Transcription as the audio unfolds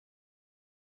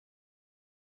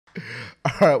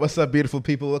All right, what's up, beautiful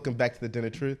people? Welcome back to the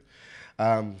DenofTruth.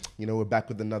 We're back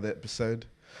with another episode.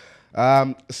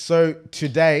 So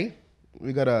today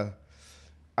we got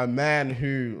a man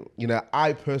who,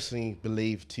 I personally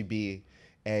believe to be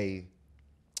a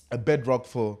bedrock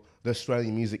for the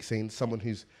Australian music scene. Someone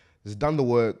has done the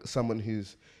work. Someone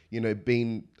who's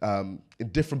been in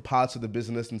different parts of the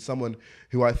business, and someone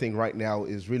who I think right now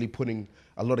is really putting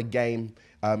a lot of game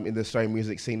in the Australian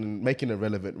music scene and making it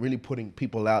relevant, really putting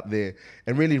people out there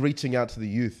and really reaching out to the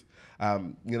youth.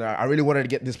 I really wanted to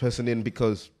get this person in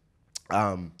because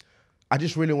I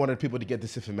just really wanted people to get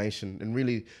this information and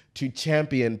really to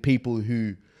champion people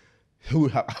who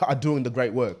are doing the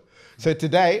great work. So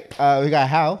today we got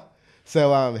Hau.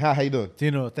 So how you doing?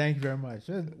 Dino, thank you very much.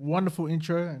 Wonderful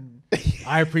intro, and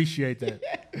I appreciate that.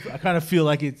 I kind of feel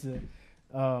like it's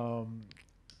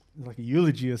like a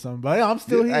eulogy or something, but I'm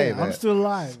still here. Hey, I'm still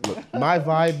alive. Look, my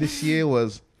vibe this year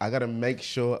was I got to make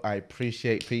sure I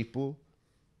appreciate people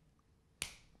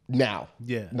now.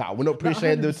 Yeah. Now, we're not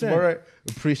appreciating them tomorrow.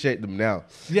 Appreciate them now.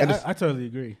 Yeah, I totally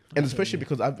agree. And especially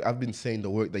because I've been seeing the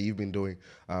work that you've been doing,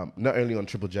 not only on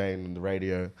Triple J and the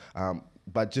radio,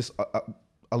 but just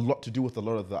a lot to do with a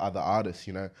lot of the other artists,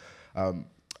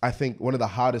 I think one of the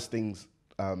hardest things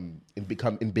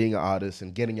in being an artist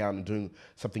and getting out and doing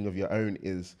something of your own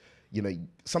is,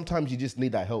 sometimes you just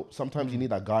need that help. Sometimes you need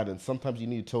that guidance. Sometimes you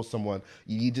need to tell someone,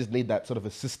 you just need that sort of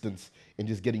assistance in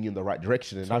just getting you in the right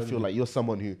direction. And totally. I feel like you're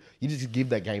someone who, you just give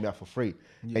that game out for free.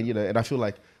 Yeah. And I feel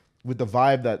like with the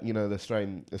vibe that,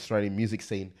 the Australian music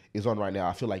scene is on right now,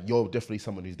 I feel like you're definitely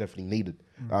someone who's definitely needed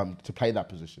to play that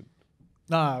position.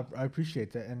 No, I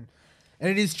appreciate that. And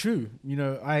it is true.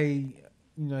 I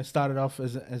started off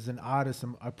as an artist,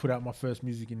 and I put out my first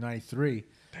music in '93.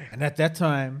 And at that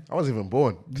time, I wasn't even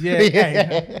born.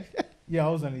 Yeah, I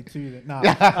was only 2 then. Nah.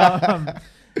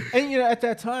 And at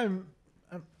that time,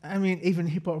 I mean, even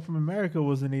hip hop from America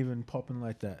wasn't even popping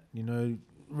like that.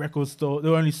 Record store.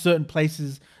 There were only certain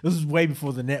places. This was way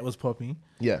before the net was popping.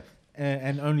 Yeah.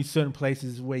 And only certain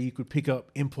places where you could pick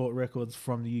up import records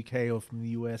from the UK or from the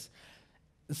US.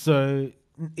 So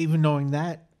even knowing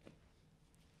that,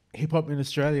 hip hop in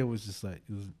Australia was just like,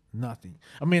 it was nothing.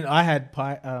 I mean, I had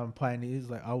pioneers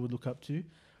like I would look up to,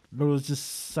 but it was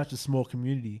just such a small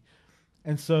community.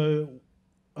 And so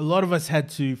a lot of us had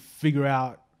to figure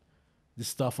out this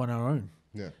stuff on our own.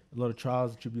 Yeah. A lot of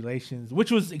trials and tribulations,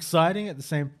 which was exciting at the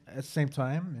same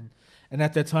time. And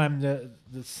at that time, the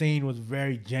scene was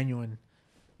very genuine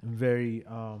and very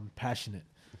passionate.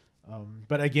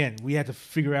 But again, we had to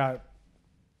figure out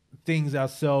things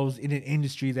ourselves in an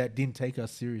industry that didn't take us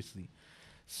seriously.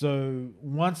 So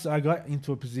once I got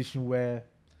into a position where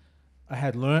I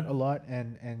had learned a lot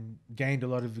and gained a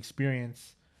lot of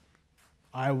experience,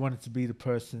 I wanted to be the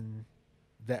person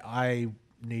that I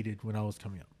needed when I was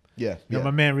coming up. Yeah.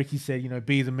 My man Ricky said,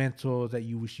 be the mentor that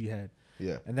you wish you had.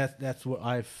 Yeah. And that's what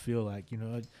I feel like.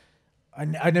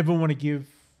 I never want to give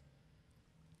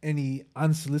any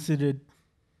unsolicited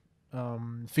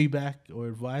feedback or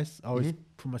advice. I always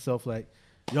put myself like,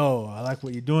 yo, I like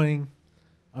what you're doing.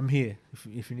 I'm here.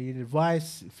 If you need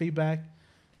advice, feedback,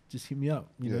 just hit me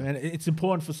up. You know, and it's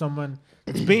important for someone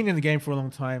that's been in the game for a long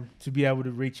time to be able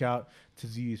to reach out to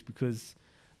the youth, because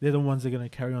they're the ones that are going to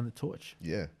carry on the torch.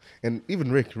 Yeah. And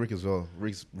even Rick as well.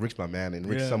 Rick's my man, and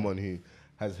Rick's someone who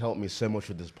has helped me so much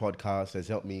with this podcast, has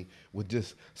helped me with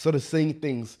just sort of seeing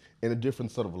things in a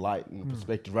different sort of light and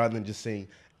perspective, rather than just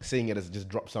seeing it as just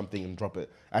drop something and drop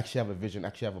it. Actually have a vision,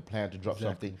 actually have a plan to drop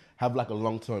something, have like a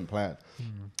long-term plan.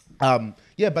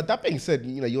 But that being said,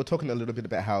 you were talking a little bit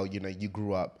about how, you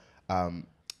grew up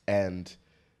and,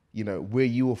 where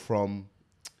you were from,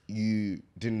 you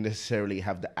didn't necessarily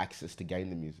have the access to gain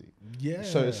the music. Yeah.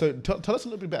 So tell us a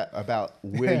little bit about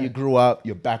where you grew up,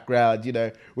 your background,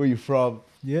 where you're from.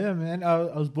 Yeah, man. I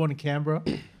was born in Canberra,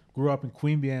 grew up in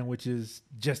Queanbeyan, which is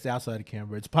just outside of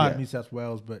Canberra. It's part of New South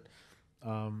Wales, but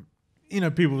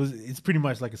it's pretty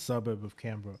much like a suburb of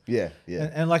Canberra. Yeah.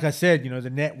 And like I said, the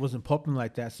net wasn't popping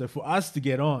like that. So for us to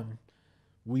get on,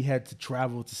 we had to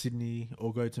travel to Sydney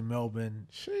or go to Melbourne,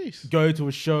 go to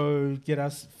a show, get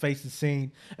us face the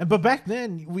scene. But back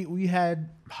then we had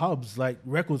hubs like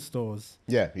record stores.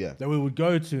 Yeah. That we would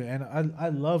go to. And I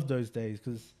loved those days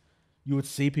because you would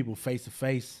see people face to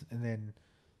face, and then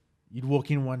you'd walk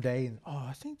in one day and,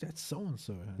 I think that's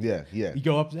so-and-so. Yeah. You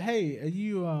go up to, hey, are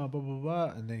you blah, blah,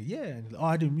 blah? And then, and,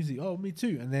 I do music. Oh, me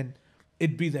too. And then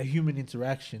it'd be that human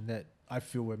interaction that I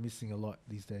feel we're missing a lot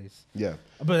these days. Yeah.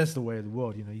 But that's the way of the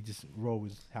world, you just roll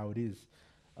with how it is.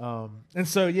 And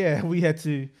so, we had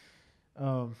to,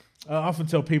 I often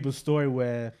tell people a story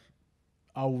where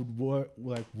I would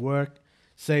work,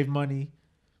 save money,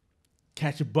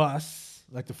 catch a bus,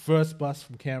 like the first bus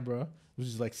from Canberra, which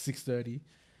is like 6:30.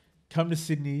 Come to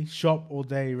Sydney, shop all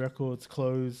day, records,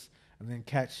 clothes, and then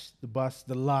catch the bus,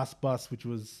 the last bus, which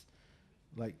was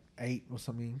like 8 or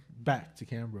something, back to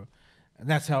Canberra. And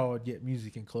that's how I'd get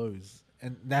music and clothes.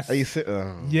 And that's that's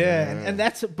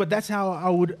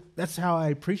how I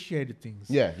appreciated things.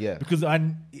 Yeah, yeah. Because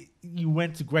you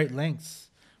went to great lengths,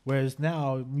 whereas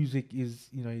now music is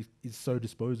so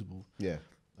disposable. Yeah.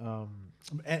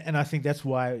 And I think that's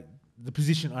why the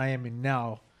position I am in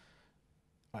now,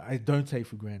 I don't take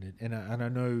for granted, and I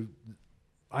know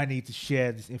I need to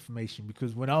share this information,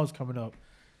 because when I was coming up,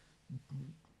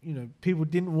 people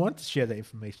didn't want to share that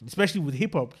information, especially with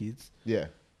hip hop kids. Yeah.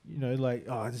 Like,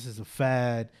 oh, this is a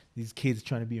fad. These kids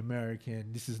trying to be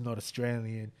American. This is not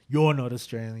Australian. You're not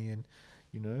Australian.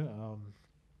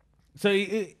 So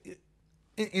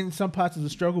in some parts of the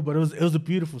struggle, but it was a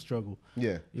beautiful struggle.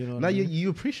 Yeah. Now you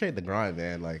appreciate the grind,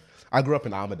 man. Like, I grew up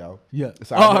in Armidale. Yeah.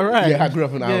 So right. Yeah, I grew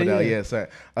up in Armidale. Yeah. So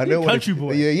I know country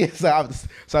boy. Yeah.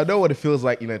 So I know what it feels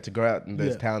like, to grow out in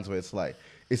those towns where it's like,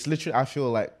 it's literally, I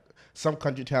feel like some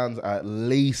country towns are at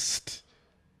least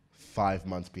 5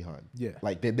 months behind. Yeah.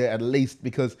 Like they're at least,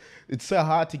 because it's so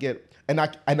hard to get. And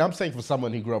I'm saying for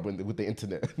someone who grew up with the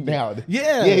internet now.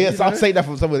 Yeah. So I'm saying that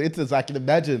from someone with the internet, so I can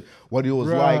imagine what it was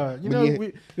like.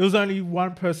 It was only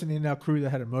one person in our crew that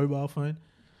had a mobile phone,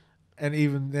 and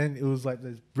even then, it was like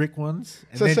those brick ones.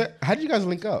 And so how did you guys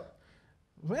link up?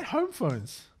 We had home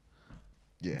phones.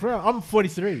 Yeah, bro, I'm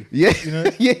 43. Yeah,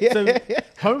 So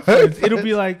home phones, it'll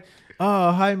be like,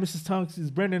 oh, hi, Mrs. Tunks,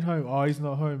 is Brendan home? Oh, he's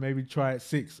not home. Maybe try at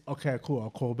 6. Okay, cool. I'll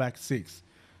call back at 6.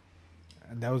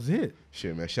 And that was it.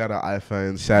 Shit, man. Shout out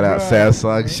iPhones. Shout out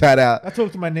Samsung. Shout out. I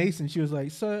talked to my niece, and she was like,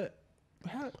 "So,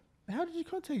 how did you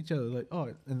contact each other?" Like,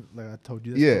 oh, and like I told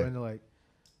you that story, and they're like,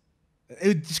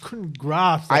 it just couldn't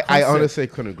grasp. I honestly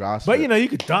couldn't grasp. But you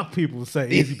could dump people so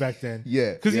easy back then.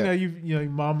 Yeah, because your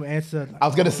mom answered. I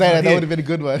was gonna say that would have been a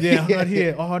good one. Yeah, I'm not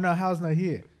here. Oh no, Hal's not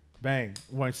here. Bang,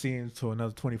 won't see him until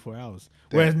another 24 hours.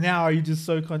 Damn. Whereas now, you just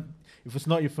so if it's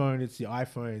not your phone, it's your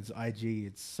iPhone, it's IG,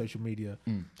 it's social media.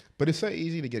 But it's so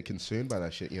easy to get consumed by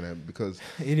that shit, because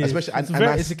it is.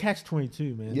 Especially, it's a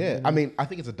catch-22, man. Yeah, I mean, I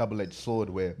think it's a double-edged sword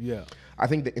where I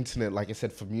think the internet, like I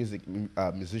said, for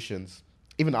musicians,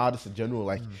 even artists in general,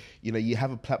 like you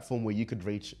have a platform where you could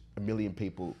reach 1 million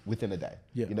people within a day.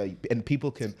 Yeah. And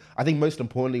people can. I think most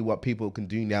importantly, what people can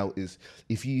do now is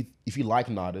if you like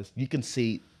an artist, you can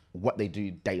see what they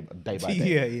do day by day.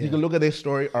 Yeah. You can look at their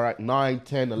story, all right, 9,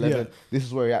 10, 11, this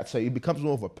is where you're at. So it becomes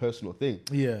more of a personal thing.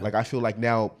 Yeah. Like, I feel like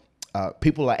now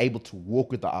people are able to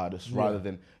walk with the artist rather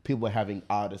than people having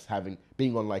artists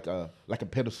being on like a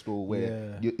pedestal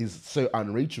where is so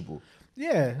unreachable.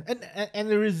 Yeah. And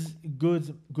there is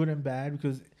good and bad,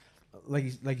 because like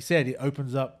you said, it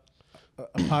opens up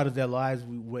a part of their lives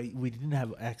we didn't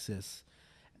have access.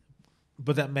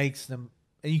 But that makes them.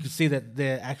 And you can see that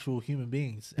they're actual human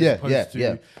beings, as opposed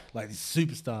to like these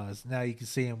superstars. Now you can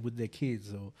see them with their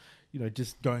kids, or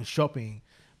just going shopping.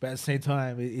 But at the same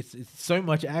time, it's so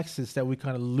much access that we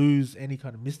kind of lose any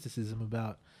kind of mysticism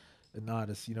about an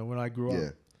artist. When I grew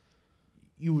up,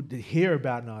 you would hear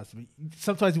about an artist, but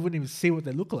sometimes you wouldn't even see what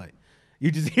they look like.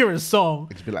 You just hear a song,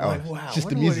 it'd be like, oh, wow, just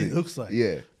the music. What it looks like.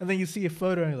 Yeah, and then you see a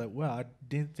photo and you're like, wow, I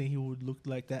didn't think he would look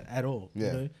like that at all.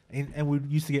 Yeah, and we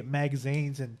used to get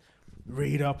magazines and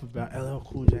read up about LL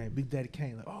Cool J and Big Daddy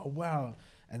Kane, like, oh wow,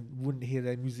 and wouldn't hear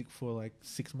their music for like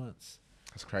 6 months.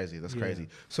 That's crazy. Crazy.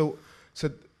 So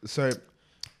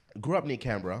grew up near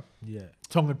Canberra. Yeah,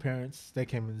 Tongan parents. They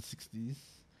came in the 60s.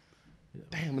 Yeah.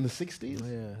 Damn, in the 60s.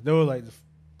 Yeah, they were like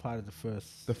part of the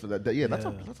first. That's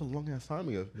a long ass time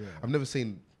ago. Yeah. I've never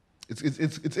seen.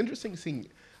 It's interesting seeing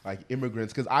like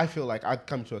immigrants, because I feel like I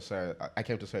came to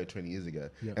Australia 20 years ago,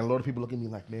 and a lot of people look at me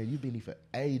like, man, you've been here for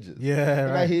ages. Yeah,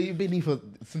 and right. I hear you've been here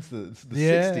since the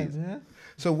 60s. Yeah.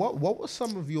 So what were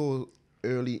some of your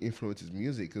early influences in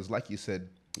music? Because like you said,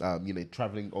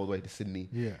 traveling all the way to Sydney,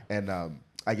 and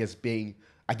I guess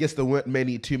there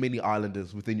weren't too many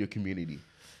islanders within your community,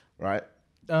 right?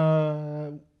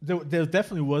 There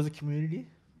definitely was a community,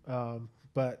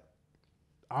 but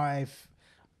I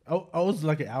was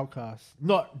like an outcast,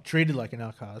 not treated like an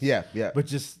outcast. Yeah. But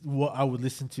just what I would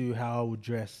listen to, how I would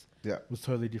dress, was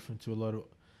totally different to a lot of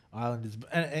islanders.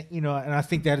 And I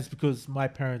think that is because my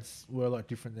parents were a lot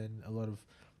different than a lot of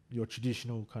your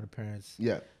traditional kind of parents.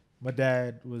 Yeah. My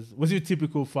dad was your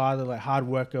typical father, like hard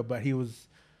worker, but he was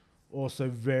also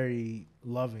very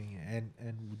loving and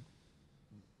would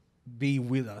be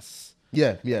with us.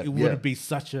 Yeah. It wouldn't be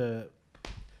such a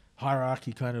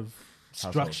hierarchy kind of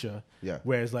structure. Yeah.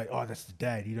 Whereas like, oh, that's the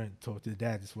dad. You don't talk to the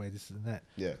dad this way, this and that.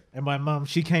 Yeah. And my mum,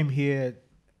 she came here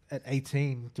at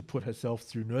 18 to put herself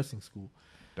through nursing school.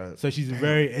 Dope. So she's a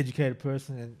very educated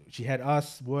person, and she had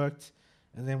us worked,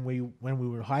 and then when we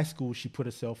were in high school, she put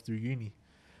herself through uni.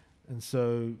 And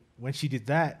so when she did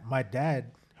that, my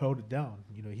dad held it down.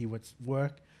 You know, he went to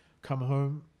work, come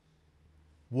home,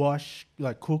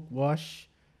 cook, wash,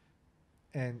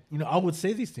 and you know, I would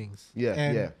say these things. Yeah,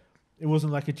 and yeah. It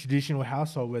wasn't like a traditional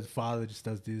household where the father just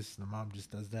does this and the mom just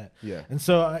does that. Yeah. And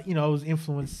so, you know, I was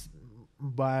influenced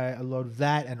by a lot of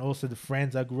that, and also the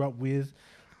friends I grew up with,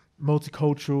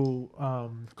 multicultural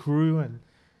crew,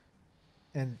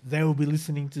 and they will be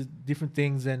listening to different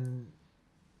things than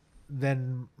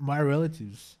my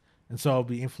relatives, and so I'll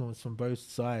be influenced from both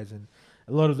sides. And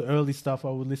a lot of the early stuff I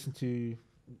would listen to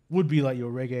would be like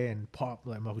your reggae and pop,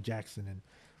 like Michael Jackson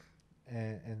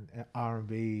and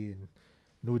R&B and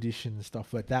New Edition and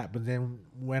stuff like that. But then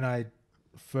when I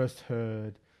first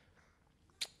heard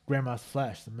Grandma's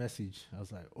Flash, The Message, I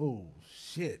was like, oh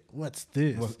shit, what's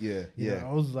this? Well, yeah, You yeah. know,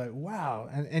 I was like, wow.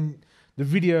 And the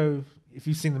video, if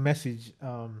you've seen The Message,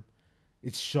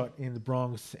 it's shot in the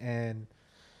Bronx, and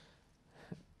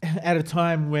at a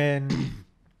time when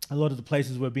a lot of the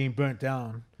places were being burnt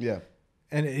down. Yeah.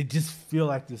 And it just feel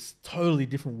like this totally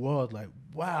different world. Like,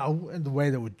 wow. And the way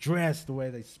they were dressed, the way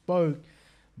they spoke,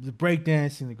 the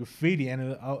breakdancing, the graffiti.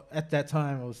 And at that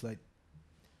time, I was like,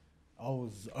 I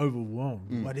was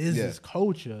overwhelmed. What is this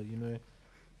culture, you know?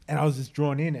 And I was just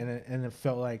drawn in, and it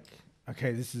felt like,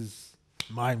 okay, this is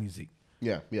my music.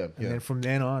 Yeah, yeah, And then from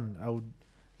then on, I would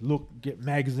get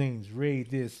magazines, read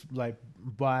this, like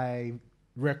buy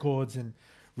records and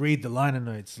read the liner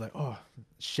notes, like, oh,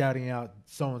 shouting out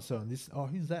so-and-so and this, oh,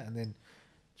 who's that? And then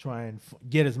try and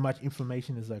get as much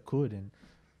information as I could. And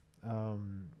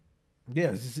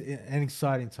yeah, it's just an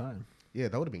exciting time. Yeah,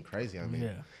 that would have been crazy. I mean,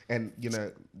 Yeah. And you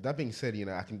know, that being said, you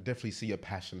know, I can definitely see your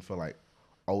passion for like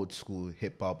old school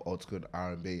hip hop, old school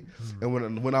R&B.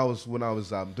 And when I was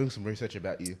doing some research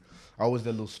about you, I was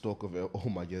the little stalk of all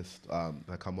my guests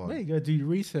that come on. Yeah, you gotta do your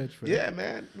research for Yeah,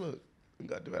 man. Look, I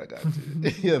gotta do what I got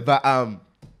to. Yeah, but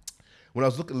when I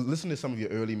was listening to some of your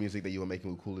early music that you were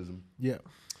making with Coolism, yeah,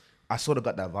 I sort of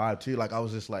got that vibe too. Like I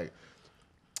was just like,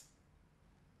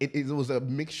 it was a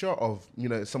mixture of, you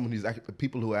know, someone who's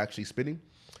people who are actually spinning.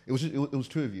 It was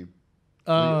two of you.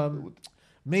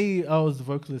 me, I was the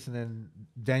vocalist, and then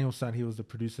Daniel's son, he was the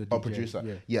producer. Oh, DJ.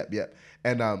 producer. Yeah.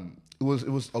 And it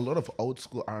was a lot of old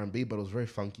school R&B, but it was very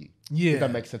funky. Yeah. If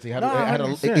that makes sense. It had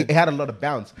No, it had a lot of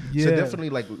bounce. Yeah. So definitely,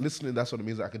 like listening to that sort of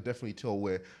music, I could definitely tell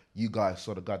where you guys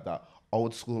sort of got that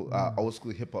old school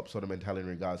hip hop sort of mentality in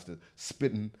regards to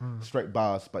spitting straight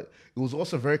bars, but it was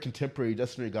also very contemporary,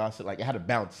 just in regards to like it had a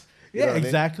bounce. You know Yeah, what I mean?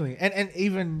 exactly. And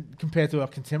even compared to our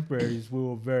contemporaries, we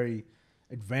were very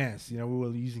advanced. You know, we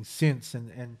were using synths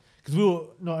and because we were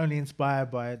not only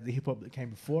inspired by the hip hop that came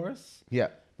before us, Yeah.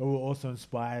 but we were also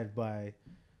inspired by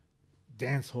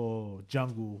dancehall,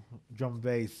 jungle, drum and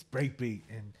bass, breakbeat,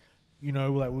 and you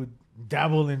know, like we'd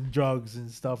dabble in drugs and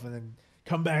stuff, and then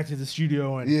come back to the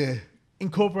studio and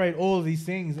incorporate all of these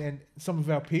things. And some of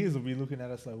our peers will be looking at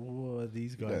us like, "What are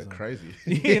these guys?" Yeah, on? crazy.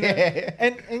 You know?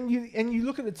 and you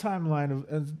look at the timeline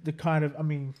of the kind of, I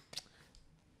mean,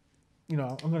 you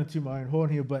know, I'm going to toot my own horn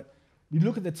here, but you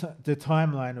look at the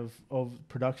timeline of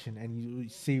production, and you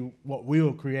see what we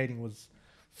were creating was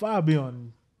far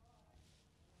beyond,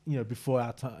 you know, before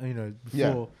our time, you know,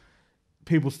 before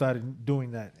people started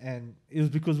doing that. And it was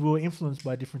because we were influenced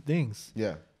by different things.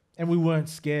 Yeah. And we weren't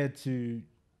scared to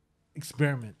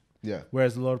experiment. Yeah.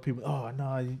 Whereas a lot of people, oh, no,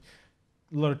 a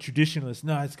lot of traditionalists,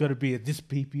 no, it's got to be at this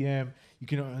BPM. You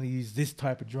can only use this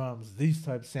type of drums, these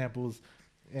type of samples,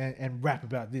 and rap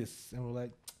about this. And we're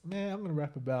like, man, I'm going to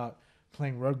rap about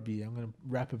playing rugby. I'm going to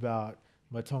rap about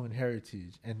my Tongan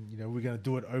heritage. And, you know, we're going to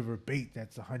do it over a beat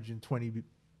that's 120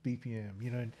 BPM,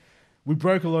 you know. And we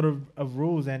broke a lot of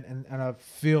rules, and I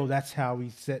feel that's how we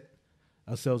set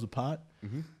ourselves apart.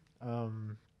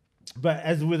 Mm-hmm. But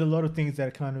as with a lot of things that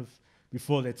are kind of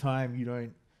before their time, you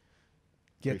don't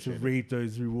get Appreciate to reap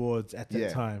those rewards at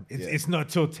that time. Yeah. It's not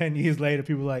till 10 years later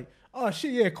people are like, oh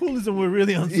shit, yeah, Coolism, we're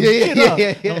really on some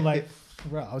Yeah. And I'm like,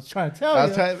 bro, I was trying to tell you. I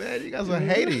was trying, man, you guys are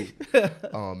hating.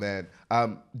 Oh man.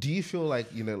 Do you feel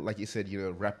like, you know, like you said, you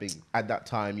know, rapping at that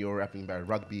time, you were rapping about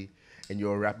rugby and you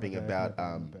were rapping about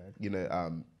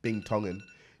being Tongan.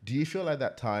 Do you feel like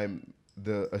that time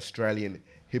the Australian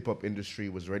hip hop industry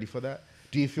was ready for that?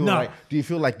 Do you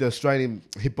feel like the Australian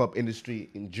hip hop industry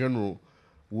in general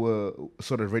were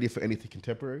sort of ready for anything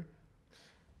contemporary?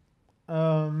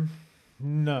 No,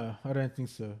 I don't think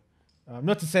so.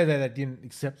 Not to say that I didn't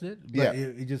accept it, but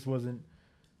it just wasn't.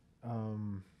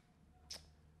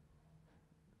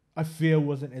 I feel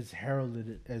wasn't as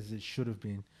heralded as it should have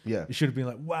been. Yeah. It should have been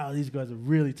like, wow, these guys are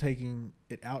really taking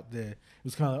it out there. It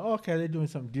was kind of like, oh, okay, they're doing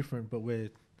something different, but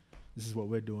this is what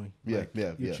we're doing. Yeah, like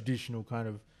yeah, your yeah. traditional kind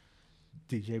of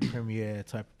DJ premiere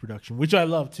type of production, which I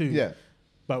love too. Yeah.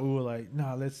 But we were like,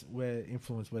 nah, we're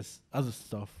influenced by other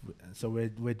stuff, so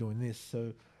we're doing this.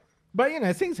 So, but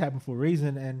things happen for a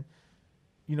reason, and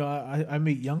I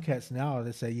meet young cats now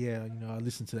that say, yeah, I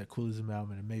listened to that Coolism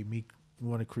album and it made me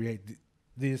want to create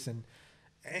this, and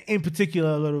in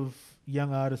particular, a lot of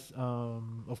young artists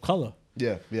of color.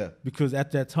 Yeah, yeah. Because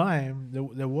at that time,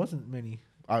 there wasn't many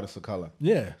artists of color.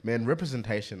 Yeah. Man,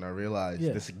 representation, I realized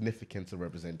the significance of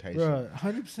representation. Right,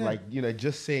 100%. Like,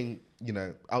 just seeing,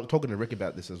 I was talking to Rick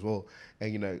about this as well.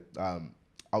 And,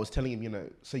 I was telling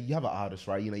him, so you have an artist,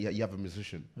 right? You have a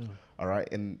musician, all right?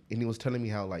 And he was telling me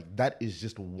how, like, that is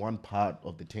just one part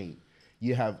of the team.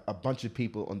 You have a bunch of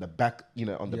people on the back,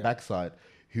 on the backside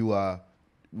who are,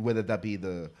 whether that be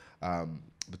the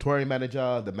touring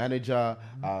manager, the manager,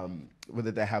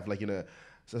 whether they have, like,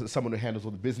 someone who handles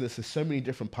all the business. There's so many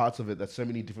different parts of it that so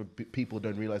many different people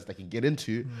don't realize they can get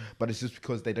into, but it's just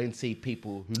because they don't see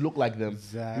people who look like them,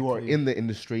 who are in the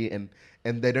industry, and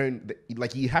they don't,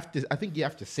 like, I think you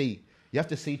have to see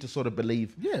to sort of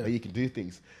believe that you can do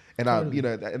things. And,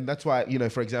 and that's why,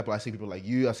 for example, I see people like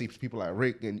you, I see people like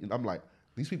Rick, and I'm like,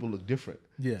 these people look different.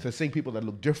 Yeah. So seeing people that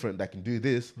look different that can do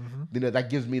this, that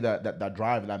gives me that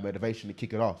drive and that motivation to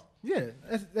kick it off. Yeah,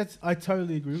 I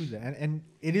totally agree with that, and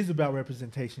it is about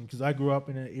representation, because I grew up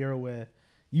in an era where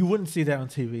you wouldn't see that on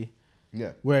TV.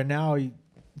 Yeah. Where now,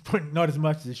 not as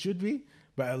much as it should be,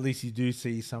 but at least you do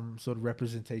see some sort of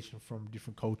representation from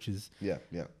different cultures. Yeah,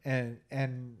 yeah.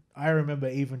 And I remember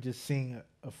even just seeing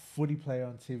a footy player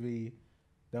on TV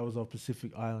that was of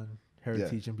Pacific Island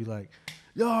heritage and be like,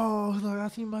 yo, like, I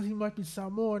think he might be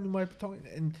Samoan, he might be talking,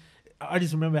 and I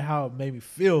just remember how it made me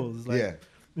feel. It's like,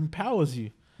 empowers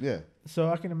you. Yeah. So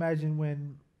I can imagine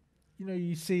when,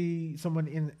 you see someone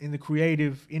in the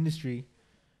creative industry,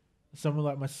 someone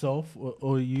like myself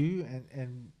or you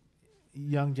and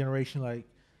young generation, like,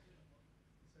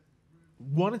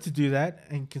 wanted to do that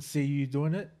and can see you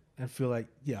doing it and feel like,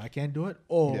 I can do it,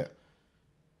 or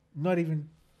not even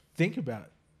think about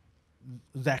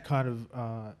that kind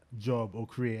of job or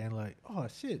career, and like, oh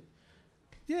shit,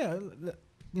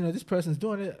 this person's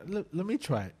doing it. Let me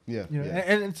try it. Yeah,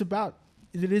 and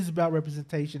it is about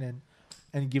representation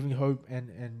and giving hope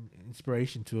and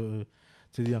inspiration to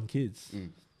the young kids.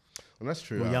 Well, that's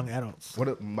true. Or young adults. One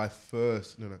of my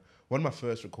first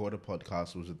recorded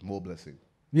podcasts was with More Blessing.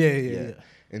 Yeah.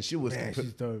 And she was,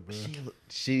 she's dope, bro.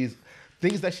 She's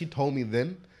things that she told me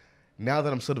then. Now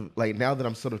that I'm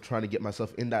sort of trying to get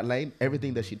myself in that lane,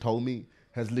 everything that she told me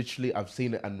has literally, I've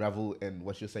seen it unravel, and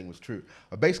what she was saying was true.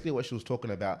 But basically what she was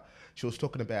talking about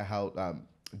how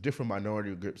different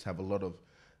minority groups have a lot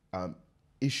of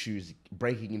issues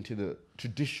breaking into the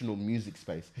traditional music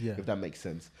space, if that makes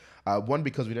sense. One,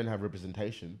 because we don't have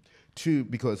representation. Two,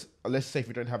 because let's say if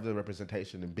we don't have the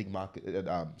representation in big market,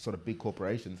 sort of big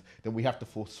corporations, then we have to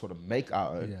sort of make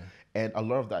our own. And a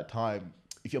lot of that time,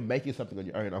 if you're making something on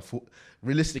your own,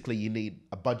 realistically, you need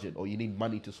a budget or you need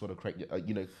money to sort of create,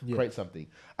 create something.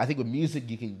 I think with music,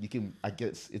 you can. I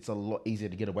guess it's a lot easier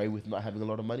to get away with not having a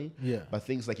lot of money. Yeah. But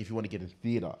things like if you want to get in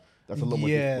theater, that's a lot more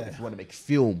difficult. If you want to make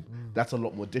film, that's a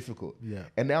lot more difficult. Yeah.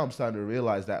 And now I'm starting to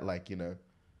realize that, like,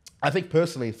 I think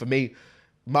personally for me,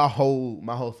 my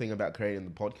whole thing about creating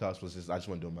the podcast was just I just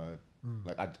want to do it on my own.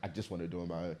 Like I just want to do it on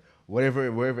my own.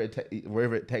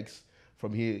 Wherever it takes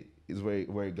from here is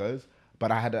where it goes.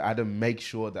 But I had to make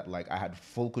sure that, like, I had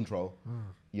full control.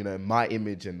 My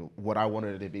image and what I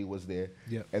wanted it to be was there.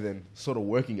 Yeah. And then sort of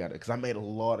working at it, because I made a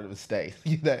lot of mistakes.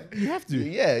 You have to.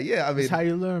 Yeah. I mean, it's how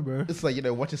you learn, bro. It's like,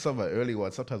 watching some of my early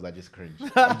ones, sometimes I just cringe.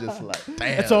 I'm just like,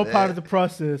 damn. It's all part of the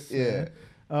process. Yeah.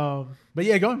 But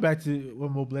yeah, going back to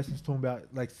what More Blessings talking about,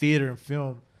 like theater and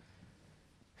film.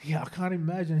 Yeah, I can't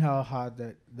imagine how hard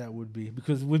that would be,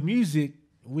 because with music,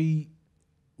 we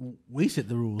set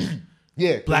the rules.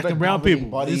 Yeah, black and brown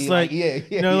people. It's like,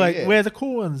 we're the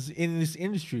cool ones in this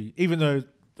industry. Even though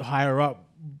higher up,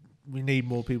 we need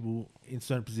more people in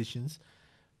certain positions.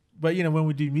 But when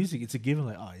we do music, it's a given.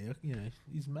 Like, oh yeah,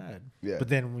 he's mad. Yeah. But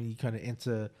then when you kind of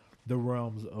enter the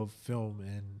realms of film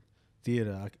and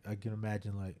theater, I can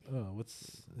imagine, like, oh,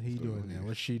 what's he doing there?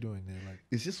 What's she doing there? Like,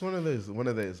 it's just one of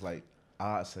those like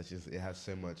arts such as it has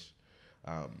so much.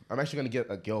 I'm actually going to get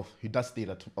a girl who does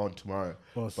theater on tomorrow.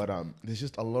 Awesome. But there's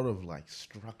just a lot of, like,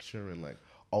 structure and, like,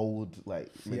 old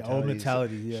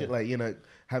mentality. Yeah. Shit, like,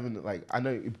 having, like, I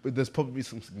know there's probably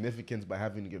some significance by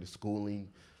having to go to schooling.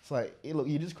 It's like, look,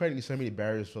 you're just creating so many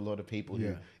barriers for a lot of people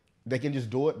who they can just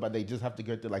do it, but they just have to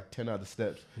go through like 10 other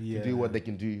steps to do what they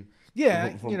can do.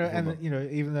 Yeah,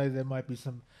 even though there might be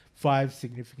some 5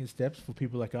 significant steps for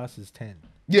people like us, is 10.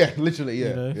 Yeah, literally, yeah,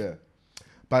 You know? yeah.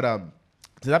 But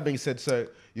so that being said, so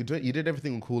you did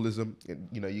everything in coolism, and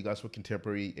you guys were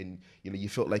contemporary, and you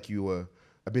felt like you were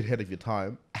a bit ahead of your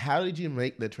time. How did you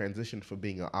make the transition from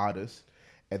being an artist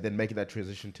and then making that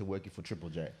transition to working for Triple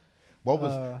J? What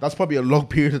was that's probably a long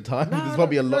period of time. There's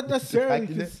probably a lot. Not necessarily,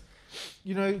 because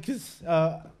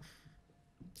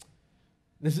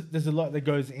there's a lot that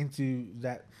goes into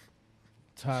that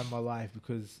time of my life,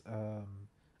 because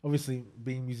obviously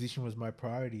being a musician was my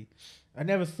priority. I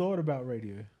never thought about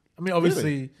radio. I mean,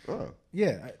 obviously,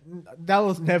 that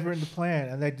was never in the plan,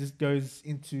 and that just goes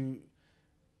into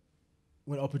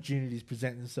when opportunities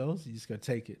present themselves, you just got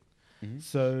to take it. Mm-hmm.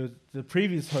 So the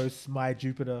previous host, Maya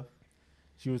Jupiter,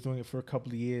 she was doing it for a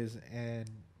couple of years, and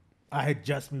I had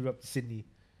just moved up to Sydney,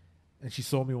 and she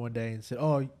saw me one day and said,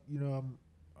 "Oh, I'm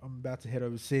about to head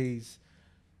overseas.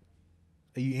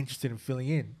 Are you interested in filling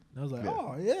in?" And I was like,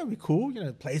 "Oh, yeah, it'd be cool.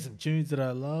 Play some tunes that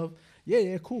I love.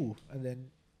 Yeah, cool." And then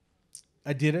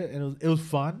I did it, and it was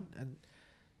fun.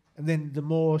 And then the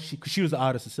more because she was an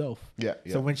artist herself. Yeah.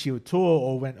 So when she would tour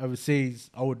or went overseas,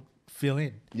 I would fill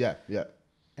in. Yeah.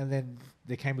 And then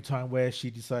there came a time where she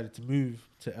decided to move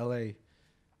to LA,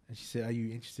 and she said, "Are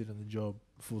you interested in the job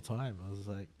full time?" I was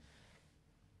like,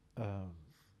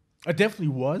 I definitely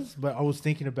was, but I was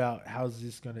thinking about how's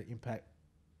this going to impact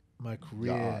my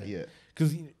career. Yeah.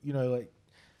 Because, like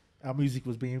our music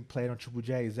was being played on Triple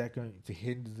J. Is that going to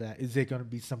hinder that? Is there going to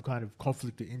be some kind of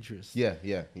conflict of interest? Yeah.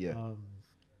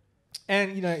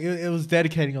 And, it was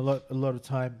dedicating a lot of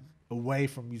time away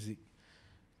from music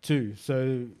too.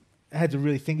 So I had to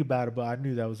really think about it, but I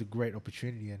knew that was a great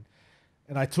opportunity,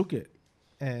 and I took it.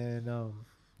 And,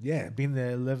 been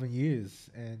there 11 years,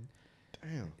 and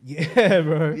damn. Yeah,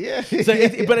 bro. Yeah. So,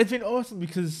 but it's been awesome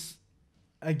because,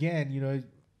 again,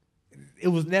 it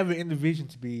was never in the vision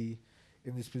to be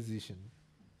in this position,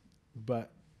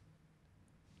 but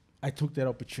I took that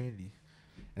opportunity,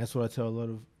 and that's what I tell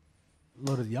a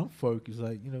lot of young folk is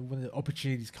like, when the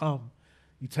opportunities come,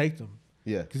 you take them.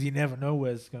 Yeah. Because you never know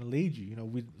where it's going to lead you.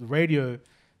 With the radio,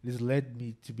 this led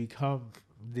me to become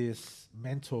this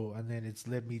mentor, and then it's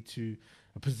led me to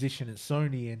a position at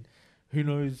Sony, and who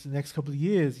knows the next couple of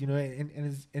years,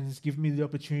 and it's given me the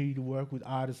opportunity to work with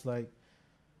artists like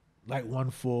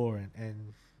Onefour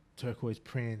and Turquoise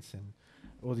Prince and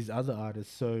all these other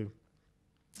artists. So,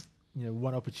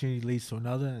 one opportunity leads to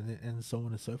another, and so on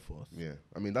and so forth. Yeah,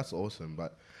 I mean, that's awesome.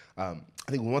 But I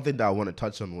think one thing that I want to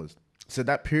touch on was, so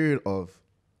that period of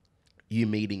you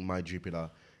meeting My Jupiter,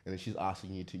 and then she's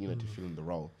asking you to, to fill in the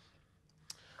role.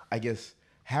 I guess,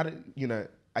 I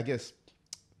guess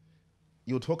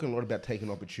you were talking a lot about taking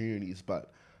opportunities,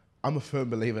 but I'm a firm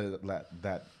believer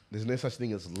that there's no such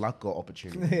thing as luck or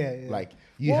opportunity. Yeah. Like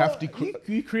you have to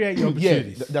you create your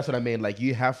opportunities. Yeah, that's what I mean. Like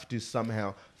you have to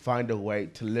somehow find a way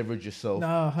to leverage yourself.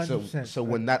 No, 100%. So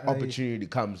when that opportunity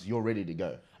comes, you're ready to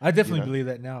go. I definitely believe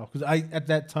that now, because at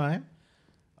that time,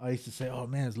 I used to say, "Oh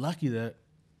man, it's lucky that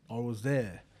I was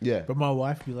there." Yeah. But my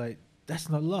wife would be like, "That's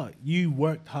not luck. You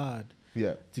worked hard.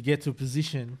 Yeah. To get to a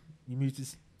position, you moved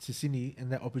to Sydney,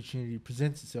 and that opportunity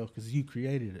presents itself because you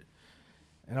created it."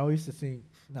 And I used to think,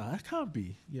 no, that can't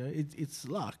be. It's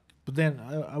luck. But then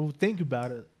I would think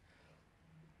about it,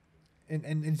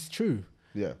 and it's true.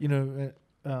 Yeah.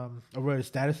 I wrote a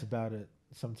status about it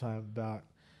sometime about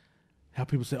how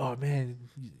people say, "Oh man,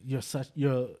 you're so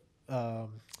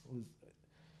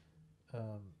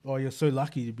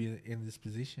lucky to be in this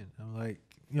position." I'm like,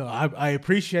 I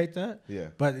appreciate that. Yeah.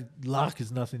 But luck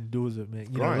has nothing to do with it,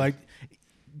 man. Right.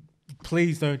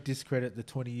 Please don't discredit the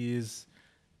 20 years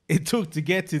it took to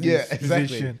get to this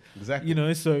position.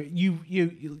 Exactly. So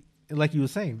you like you were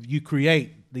saying, you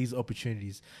create these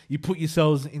opportunities. You put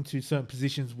yourselves into certain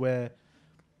positions where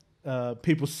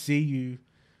people see you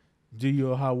do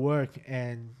your hard work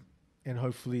and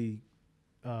hopefully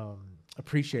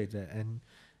appreciate that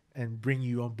and bring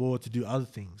you on board to do other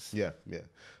things. Yeah.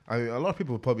 I mean, a lot of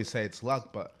people would probably say it's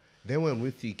luck, but they weren't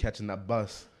with you catching that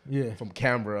bus. Yeah. From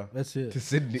Canberra to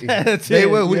Sydney. They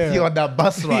were with you on that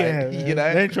bus ride.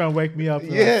 They ain't trying to wake me up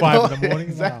at 5 in the morning.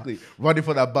 Exactly. Running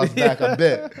for that bus back a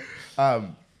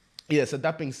bit. So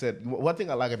that being said, one thing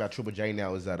I like about Triple J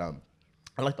now is that I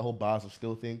like the whole Bars of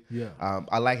Steel thing. Yeah.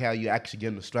 I like how you actually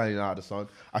get an Australian artist on.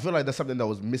 I feel like that's something that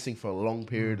was missing for a long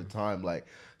period of time. Like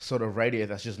sort of radio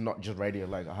that's just not just radio,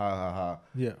 like ha ha ha.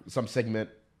 Yeah. Some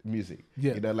segment music.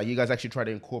 Yeah. Like you guys actually try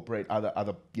to incorporate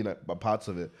other parts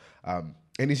of it.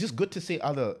 And it's just good to see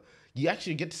you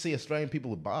actually get to see Australian people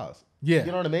with bars. Yeah.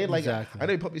 You know what I mean? Like exactly. I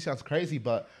know it probably sounds crazy,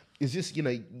 but it's just, you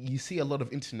know, you see a lot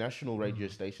of international radio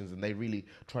stations, and they really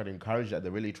try to encourage that. They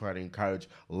really try to encourage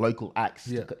local acts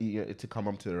to come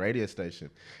onto the radio station.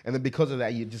 And then because of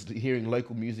that, you're just hearing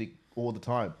local music all the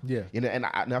time. Yeah. You know, and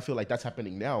I feel like that's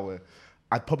happening now, where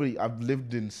I've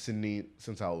lived in Sydney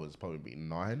since I was probably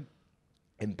 9,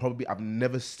 and probably I've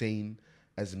never seen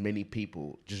as many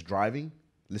people just driving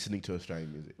listening to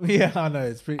Australian music. Yeah, I know.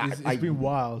 It's been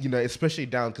wild. You know, especially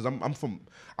down, because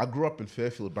I grew up in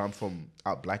Fairfield, but I'm from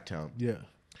out Blacktown. Yeah.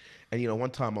 And, you know, one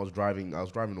time I was driving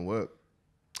to work.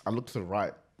 I looked to the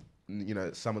right, and, you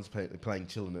know, someone's playing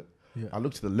Chillin' It. Yeah. I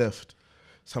looked to the left,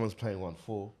 someone's playing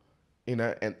Onefour. You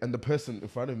know, and the person in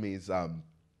front of me is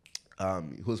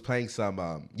who was playing some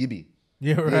Yibby.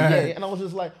 Yeah, right. Yeah, and I was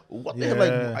just like, what the hell?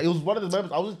 Like, it was one of the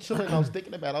moments I was just chilling and I was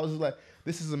thinking about it. I was just like,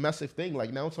 this is a massive thing.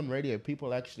 Like, now it's on radio.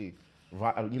 People actually,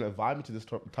 vibing to this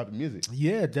type of music.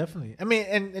 Yeah, definitely. I mean,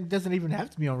 and it doesn't even have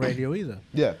to be on radio either.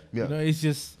 Yeah. You know, it's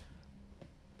just,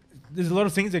 there's a lot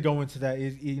of things that go into that.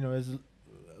 You know, there's a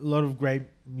lot of great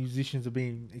musicians are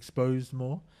being exposed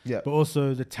more. Yeah. But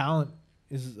also the talent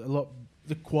is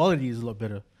the quality is a lot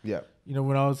better. Yeah. You know,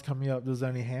 when I was coming up, there was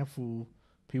only a handful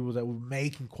people that were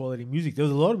making quality music. There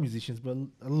was a lot of musicians, but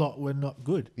a lot were not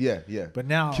good. Yeah. But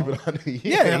now, People I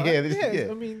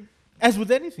mean, as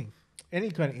with anything,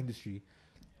 any kind of industry,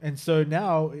 and so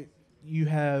now you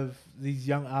have these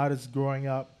young artists growing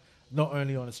up, not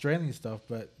only on Australian stuff,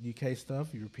 but UK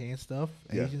stuff, European stuff,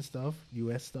 Asian stuff,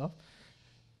 US stuff,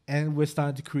 and we're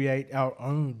starting to create our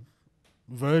own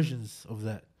versions of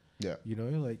that. Yeah. You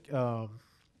know, like,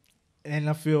 and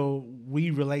I feel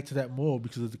we relate to that more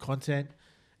because of the content.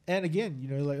 And again, you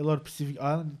know, like a lot of Pacific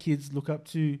Island kids look up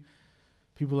to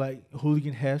people like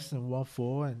Hooligan Hess and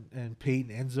Onefour and Pete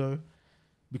and Enzo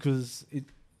because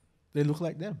they look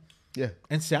like them. Yeah.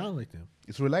 And sound like them.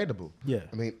 It's relatable. Yeah.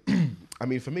 I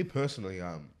mean, for me personally,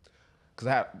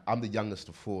 because I'm the youngest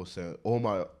of 4, so all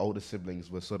my older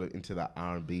siblings were sort of into that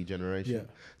R&B generation. Yeah.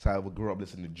 So I grew up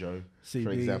listening to Joe, CB,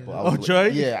 for example. yeah. Joe?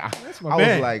 Yeah. That's my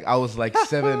man. I was like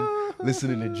 7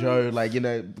 listening to Joe, like, you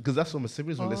know, because that's what my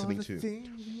siblings were listening to.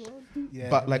 Yeah.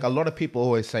 But like a lot of people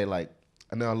always say, like,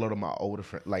 I know a lot of my older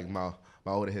friends, like my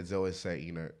older heads always say,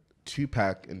 you know,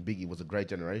 Tupac and Biggie was a great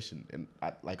generation, and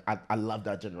I love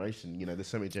that generation. You know, there's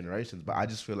so many generations, but I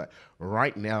just feel like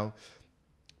right now,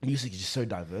 music is just so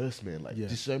diverse, man. Like,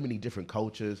 just so many different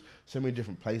cultures, so many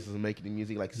different places are making the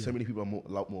music. Like, so many people are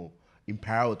a lot more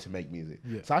empowered to make music.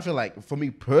 Yeah. So I feel like, for me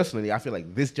personally, I feel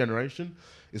like this generation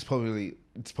is probably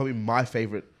my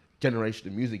favorite generation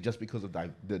of music just because of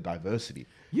the diversity.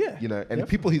 Yeah, you know, and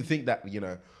definitely. People who think that, you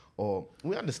know, or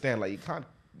we understand, like,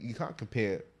 you can't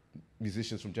compare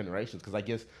musicians from generations, because I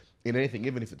guess in anything,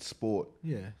 even if it's sport,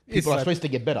 people are supposed to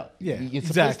get better. Yeah, you're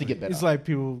supposed to get better. It's like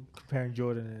people comparing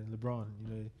Jordan and LeBron.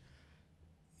 You know,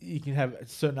 you can have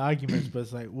certain arguments, but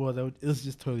it's like, well, it was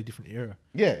just totally different era.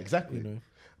 Yeah, exactly. You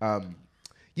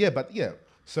know,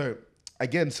 So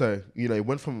again, you know,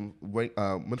 went from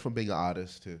being an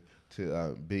artist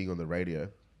to being on the radio,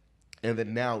 and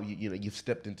then now you know you've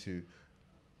stepped into.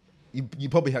 You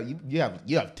probably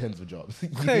have tens of jobs.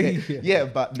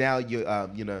 But now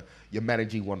you're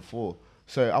managing Onefour.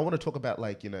 So I want to talk about,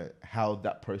 like, you know, how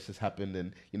that process happened,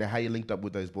 and, you know, how you linked up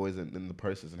with those boys and the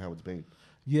process and how it's been.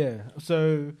 Yeah.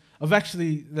 So I've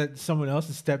actually that someone else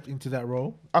has stepped into that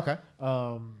role. Okay.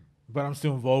 But I'm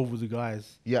still involved with the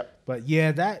guys. Yep. But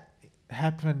yeah, that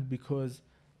happened because,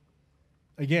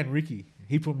 again, Ricky,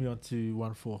 he put me onto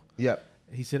Onefour. Yep.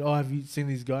 He said, "Oh, have you seen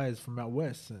these guys from out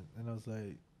west?" And I was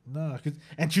like, no,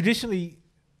 and traditionally,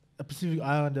 a Pacific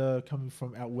Islander coming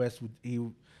from out west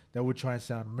that would try and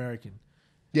sound American,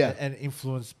 and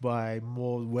influenced by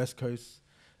more West Coast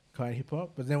kind of hip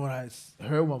hop. But then when I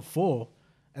heard Onefour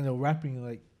and they were rapping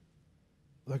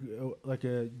like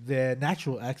their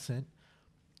natural accent,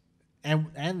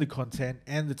 and the content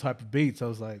and the type of beats, I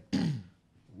was like,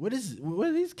 where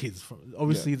are these kids from?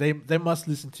 Obviously, they must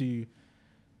listen to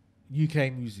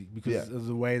UK music because of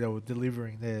the way they were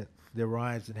delivering their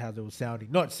rhymes and how they were sounding.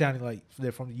 Not sounding like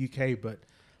they're from the UK, but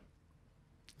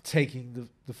taking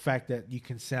the fact that you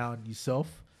can sound yourself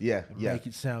and make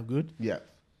it sound good. Yeah.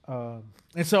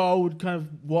 And so I would kind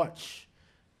of watch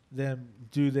them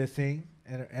do their thing,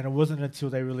 and it wasn't until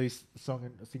they released the song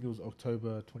in, I think it was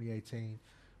October 2018,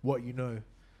 What You Know,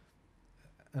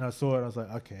 and I saw it and I was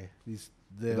like, okay,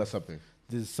 that's something.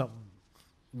 There's something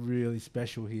really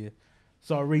special here.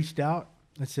 So I reached out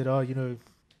and said, oh, you know,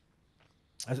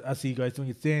 I see you guys doing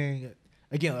your thing.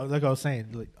 Again, like I was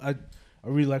saying, like I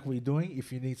really like what you're doing.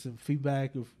 If you need some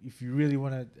feedback, if you really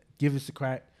want to give us a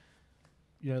crack,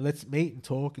 you know, let's meet and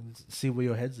talk and see where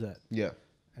your head's at. Yeah.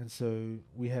 And so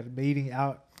we had a meeting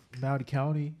out in Maui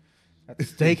County, at the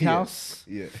steakhouse.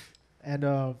 Yeah. And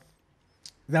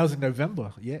that was in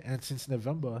November. Yeah, and since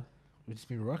November, we've just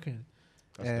been rocking.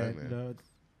 That's And dope,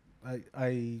 man.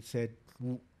 I said,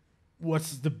 what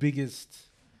are the biggest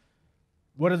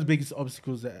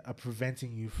obstacles that are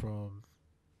preventing you from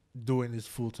doing this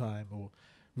full time or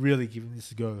really giving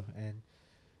this a go? And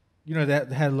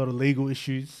that had a lot of legal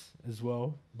issues as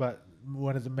well, but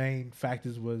one of the main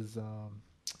factors was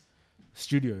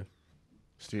studio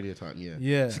time.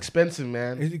 Yeah. it's expensive,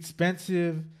 man.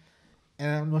 expensive,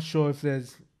 and I'm not sure if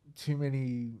there's too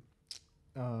many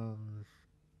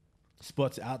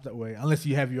spots out that way unless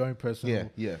you have your own personal.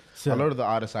 Yeah. setup. A lot of the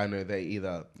artists I know, they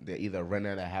either rent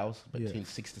out a house between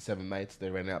 6 to 7 mates. They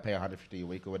rent out, pay $150 a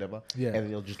week or whatever. Yeah. And then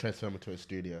they'll just transfer them into a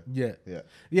studio. Yeah,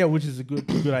 which is a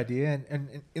good idea.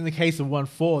 And in the case of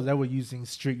Onefour, they were using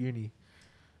Street Uni.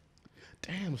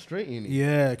 Damn, straight uni.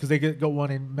 Yeah, because they got one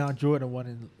in Mount Jordan and one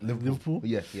in Liverpool.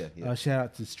 Yeah. Shout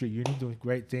out to Street Uni, doing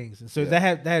great things. And so they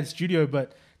had a studio,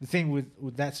 but the thing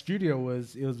with that studio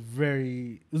was it was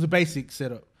a basic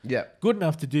setup. Yeah. Good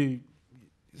enough to do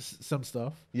some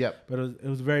stuff. Yeah. But it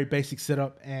was a very basic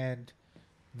setup, and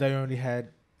they only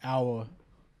had hour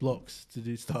blocks to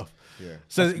do stuff. Yeah.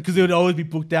 So because it would always be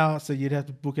booked out, so you'd have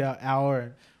to book out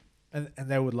hour, and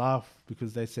they would laugh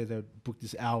because they said they would book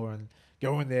this hour and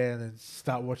go in there and then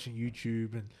start watching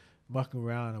YouTube and mucking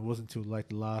around. It wasn't until like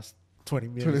the last 20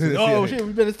 minutes. Shit,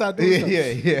 we better start doing stuff.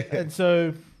 Yeah. And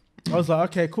so I was like,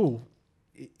 okay, cool.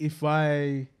 If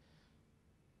I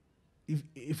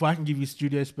can give you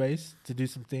studio space to do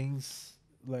some things,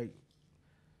 like,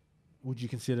 would you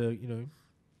consider,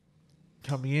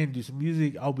 coming in, do some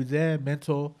music? I'll be there,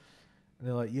 mentor. And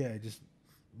they're like, yeah, just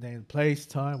name the place,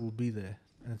 time, we'll be there.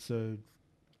 And so,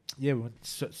 yeah, we went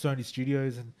to Sony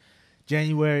Studios in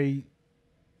January,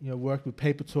 worked with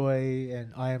Paper Toy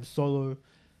and I Am Solo.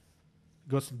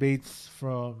 Got some beats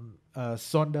from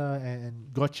Sonda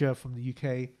and Gotcha from the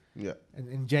UK. Yeah. And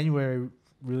in January,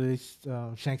 released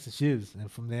Shanks and Shivs,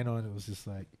 and from then on, it was just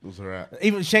like it was alright.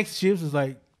 Even Shanks and Shivs was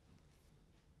like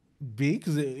big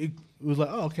because it was like,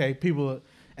 oh, okay,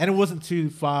 and it wasn't too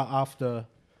far after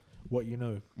what you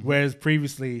know. Mm-hmm. Whereas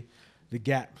previously, the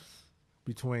gaps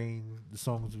between the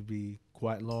songs would be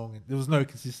quite long, and there was no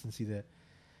consistency there.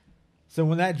 So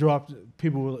when that dropped,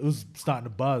 it was starting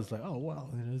to buzz, like, oh wow,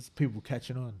 there's people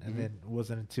catching on, and then it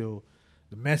wasn't until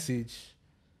The Message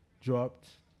dropped.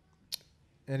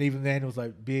 And even then, it was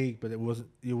like big, but it wasn't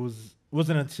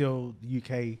until the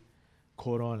UK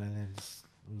caught on, and then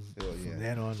from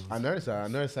then on. I noticed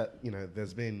that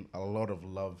there's been a lot of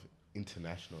love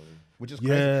internationally, which is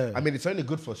crazy. Yeah. I mean, it's only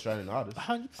good for Australian artists.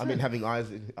 100%. I mean, having eyes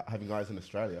in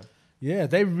Australia. Yeah,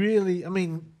 they really. I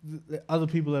mean, other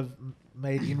people have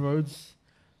made inroads,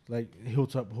 like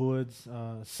Hilltop Hoods,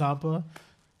 Sampa.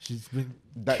 She's been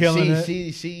killing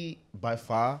it. She by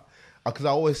far. Because I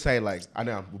always say, like, I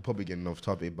know we're probably getting off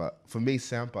topic, but for me,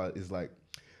 Sampa is like,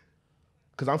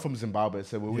 because I'm from Zimbabwe,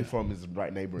 so where we're from is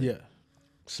right neighboring. Yeah.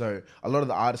 So a lot of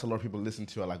the artists a lot of people listen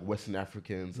to are like Western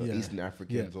Africans or Eastern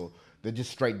Africans, or they're just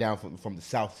straight down from the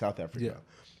South Africa. Yeah.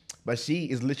 But she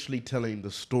is literally telling the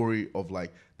story of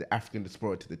like the African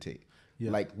diaspora to the T.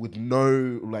 Yeah. Like with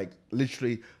no, like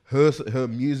literally her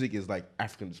music is like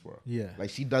African diaspora. Yeah. Like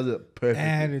she does it perfectly.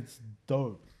 And it's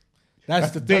dope.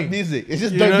 That's the thing. Dope music. It's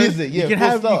just dope music. Yeah, you can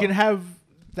have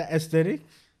the aesthetic,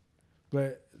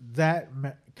 but that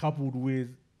coupled with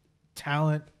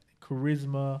talent,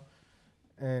 charisma,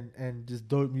 and just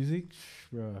dope music,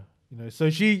 bro. So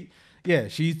she's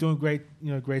doing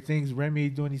great things. Remy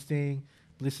doing his thing,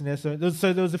 Bliss and Esso.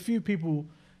 So there was a few people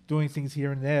doing things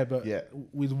here and there, but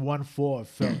with Onefour, I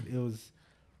felt it was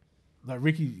like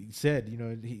Ricky said.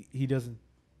 He doesn't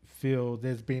feel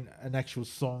there's been an actual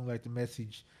song like The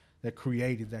Message that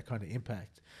created that kind of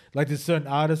impact. Like there's certain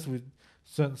artists with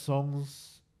certain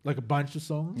songs, like a bunch of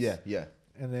songs. Yeah.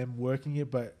 And then working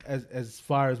it, but as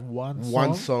far as one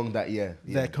song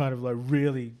that kind of like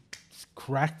really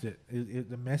cracked it,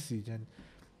 the message. And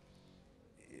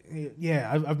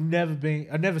I've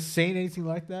never seen anything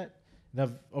like that. And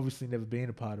I've obviously never been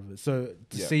a part of it. So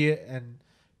to see it and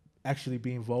actually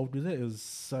be involved with it, it was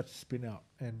such a spin out.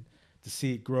 And to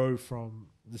see it grow from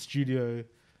the studio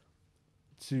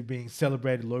to being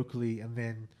celebrated locally, and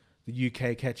then the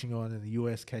UK catching on and the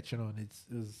US catching on, it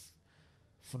was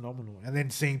phenomenal. And then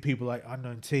seeing people like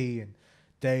Unknown T and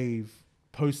Dave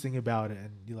posting about it, and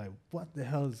you're like, what the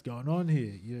hell is going on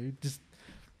here? You just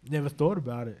never thought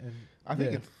about it. And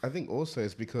I think also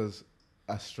it's because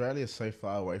Australia is so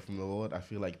far away from the world. I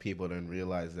feel like people don't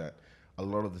realize that a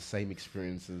lot of the same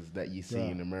experiences that you see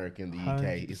Right. in America and the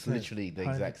UK. It's 100%, literally the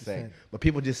exact same. 100%. But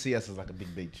people just see us as like a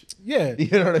big beach. Yeah. You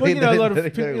know what I Well, mean? you know, a lot They of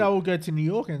people, don't- you know, we'll go to New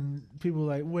York and people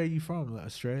are like, where are you from? Like,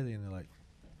 Australia. And they're like,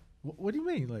 what do you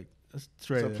mean? Like,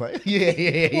 Australia. So play.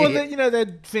 Yeah. Well, they, you know, they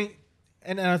think,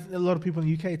 and a lot of people in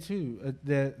the UK too,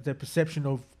 their perception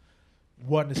of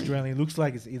what an Australian looks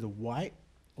like is either white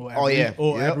or, or Yep.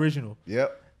 Aboriginal.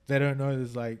 Yep. They don't know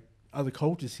there's like other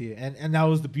cultures here. And that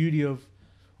was the beauty of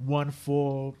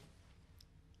Onefour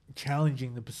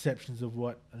challenging the perceptions of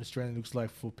what an Australian looks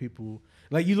like for people.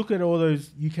 Like, you look at all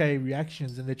those UK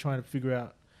reactions and they're trying to figure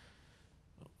out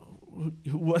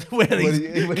where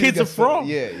these kids are from.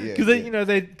 Yeah. Because they, you know,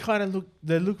 they kind of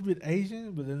look a bit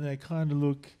Asian, but then they kind of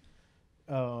look,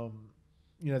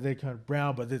 you know, they're kind of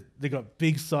brown, but they got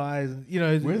big size. And, you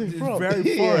know, Where are they it's from?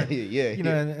 very foreign. Yeah. You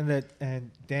know,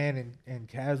 and Dan and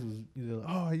Kaz was, you know, like,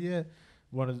 oh yeah,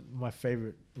 one of my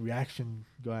favorite reaction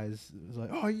guys was like,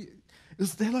 oh yeah,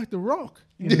 they're like The Rock.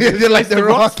 You know, They're like The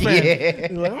Rock. fan. Yeah.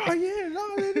 They're like, oh yeah,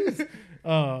 no, it is.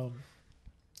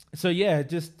 So yeah,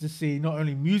 just to see not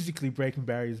only musically breaking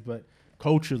barriers, but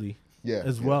culturally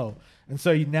as well. And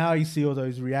so now you see all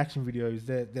those reaction videos.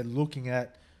 They're looking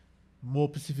at more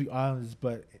Pacific Islanders,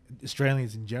 but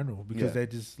Australians in general, because they're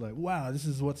just like, wow, this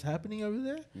is what's happening over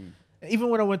there. Even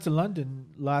when I went to London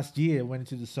last year, I went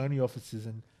into the Sony offices,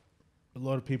 and a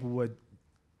lot of people were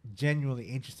genuinely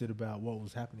interested about what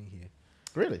was happening here.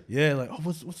 Really? Yeah, like, oh,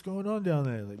 what's going on down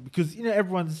there? Like, because, you know,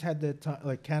 everyone's had their time,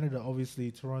 like Canada, obviously,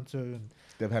 Toronto, and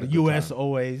They've had the a good US time.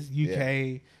 always,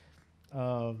 UK,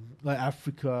 like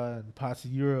Africa and parts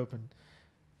of Europe,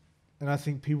 and I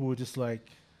think people were just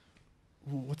like,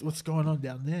 what's going on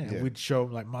down there? Yeah. And we'd show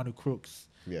them like Manu Crooks,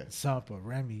 Yeah. Sampa,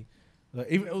 Remy, like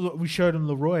even we showed him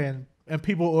Leroy, and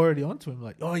people were already onto him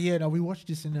like, oh yeah, no, we watched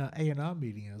this in our A&R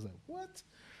meeting. And I was like, what?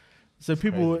 So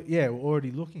people were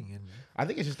already looking, and I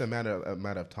think it's just a matter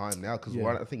of time now, because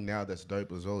what I think now that's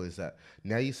dope as well is that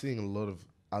now you're seeing a lot of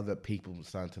other people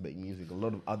starting to make music, a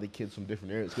lot of other kids from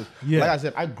different areas. Because like I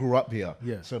said, I grew up here,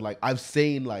 so like I've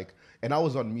seen like, and I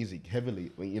was on music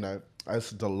heavily. You know, I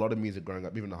listened to a lot of music growing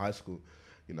up, even in high school.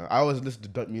 You know, I always listened to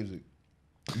dope music.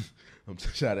 I'm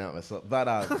shouting out myself,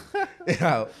 but you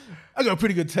know, I got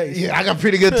pretty good taste. Yeah, I got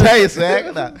pretty good taste,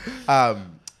 man.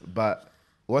 But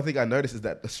one thing I noticed is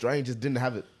that Australians just didn't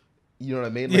have it. You know what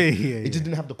I mean? Like, it just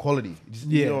didn't have the quality. It just,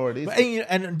 you know what it is. But,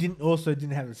 and it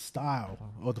didn't have the style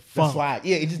or the fun. That's why.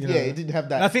 Yeah, it just it didn't have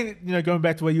that. And I think, you know, going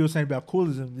back to what you were saying about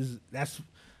coolism, that's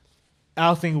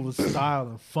our thing was style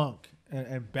and funk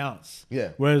and bounce. Yeah.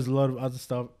 Whereas a lot of other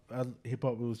stuff, hip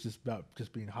hop was just about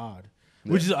just being hard,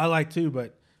 which is I like too,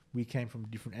 but we came from a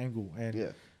different angle.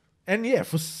 And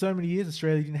for so many years,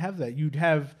 Australia didn't have that. You'd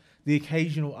have the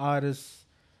occasional artist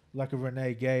like a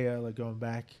Renee Gayer, like going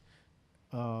back,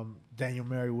 Daniel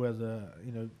Merriweather,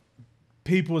 you know,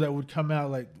 people that would come out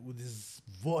like with this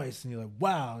voice, and you're like,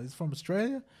 wow, he's from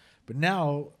Australia. But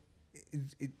now,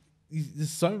 there's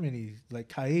so many like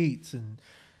Kait's and,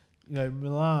 you know,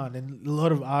 Milan and a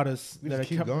lot of artists We that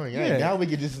just are keep going. Yeah. Now we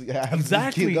can just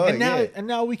exactly. keep going. And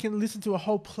now we can listen to a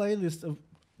whole playlist of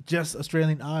just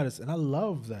Australian artists, and I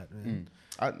love that, man.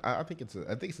 I think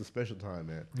it's a special time,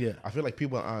 man. Yeah. I feel like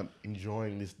people aren't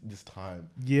enjoying this time.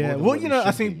 Yeah. more than Well, what you we know,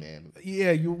 I should be,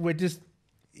 think, man. we're just,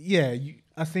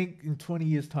 I think in 20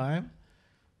 years' time,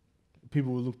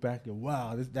 people will look back and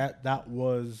wow, that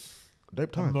was Dope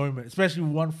a time. moment, especially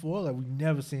with Onefour. Like, we've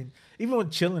never seen, even when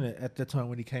Chillin' It at the time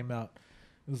when he came out,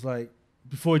 it was like,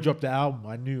 before he dropped the album,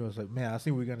 I was like, man, I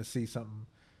think we're going to see something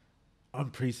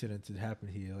unprecedented happen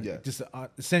here. Like, just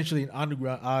essentially an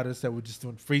underground artist that were just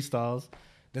doing freestyles,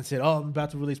 then said, oh, I'm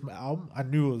about to release my album. I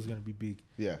knew it was going to be big.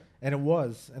 Yeah. And it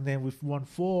was. And then with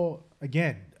Onefour,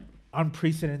 again,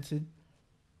 unprecedented,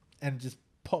 and just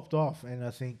popped off. And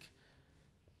I think,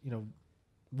 you know,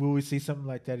 will we see something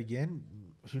like that again?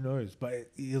 Who knows? But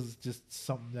it is just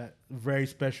something that very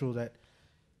special, that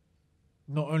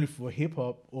not only for hip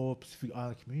hop or Pacific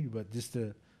Island community, but just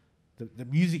the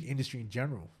music industry in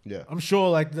general. Yeah. I'm sure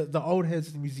like the old heads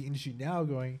of the music industry now are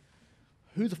going,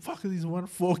 who the fuck are these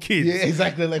Onefour kids? Yeah,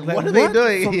 exactly. Like what are they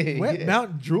doing? From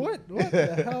Mount Druitt? What the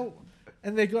hell?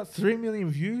 And they got 3 million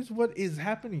views. What is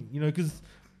happening? You know, because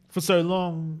for so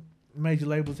long, major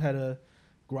labels had a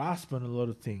grasp on a lot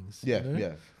of things. Yeah, you know?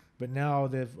 yeah. But now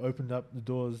they've opened up the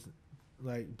doors.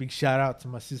 Like, big shout out to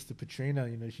my sister Katrina.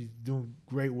 You know, she's doing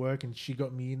great work, and she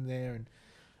got me in there. And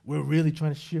we're really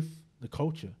trying to shift the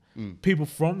culture. People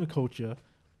from the culture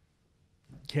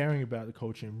caring about the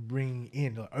culture and bringing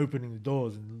in, like, opening the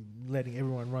doors and letting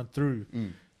everyone run through.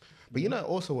 But you know,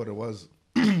 also what it was,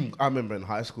 I remember in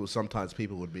high school, sometimes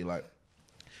people would be like,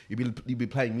 you'd be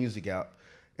playing music out,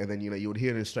 and then you would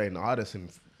hear an Australian artist,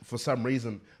 and for some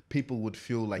reason people would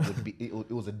feel like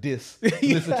it was a diss to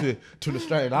listen to an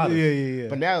Australian artist. Yeah.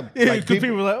 But now, like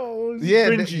people were like, oh, it's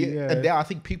cringy. And now I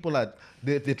think people are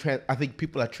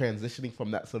transitioning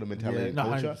from that sort of mentality and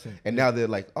culture, 100%. and now they're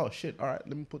like, oh shit, all right,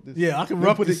 let me put this. Yeah, I can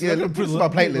rock this. Let me put this on my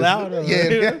playlist. Louder,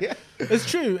 Yeah. It's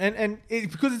true, and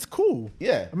because it's cool.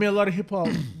 Yeah. I mean, a lot of hip hop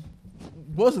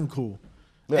wasn't cool,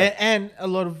 and a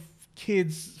lot of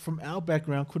kids from our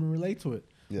background couldn't relate to it.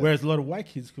 Yeah. Whereas a lot of white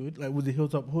kids could, like with the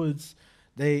Hilltop Hoods,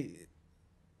 they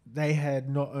had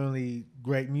not only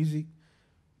great music,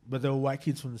 but they were white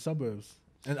kids from the suburbs,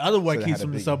 and other white kids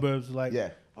from the suburbs were like,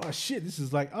 oh shit, this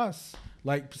is like us.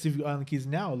 Like Pacific Island kids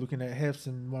now are looking at Hefs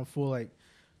and Onefour like,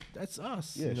 that's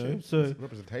us. Yeah, you know? sure. So it's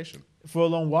representation. For a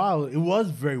long while, it was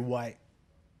very white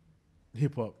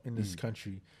hip hop in this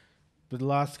country. But the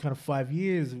last kind of 5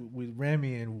 years with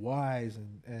Remy and Wise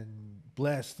and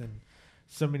Blessed and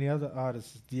so many other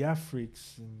artists, the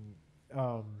Africs, and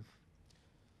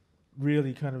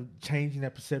really kind of changing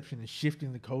that perception and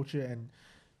shifting the culture, and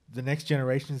the next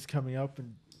generation is coming up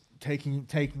and taking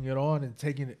it on and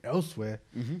taking it elsewhere.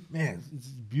 Man, it's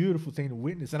a beautiful thing to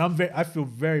witness. And I feel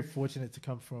very fortunate to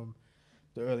come from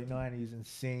the early 90s and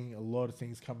seeing a lot of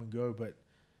things come and go, but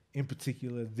in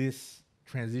particular this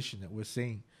transition that we're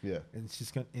seeing. Yeah. And it's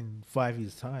just in 5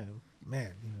 years' time,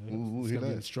 man, it's going to be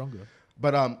even stronger.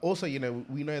 But also, we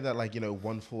know that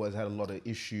Onefour has had a lot of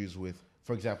issues with,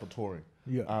 for example, touring.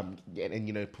 Yeah.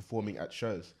 And performing at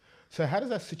shows. So how does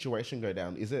that situation go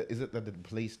down? Is it that the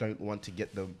police don't want to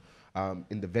get them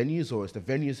in the venues, or is the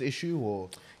venues issue, or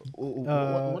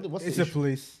what's it's the a issue?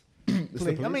 police.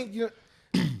 Police. I mean,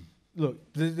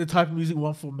 look, the type of music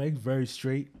Onefour makes, very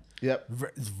street. Yep.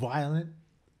 It's violent,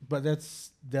 but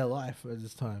that's their life at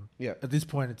this time. Yeah. At this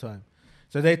point in time,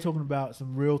 so they're talking about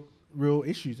some real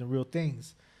issues and real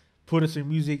things. Put us in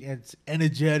music, and it's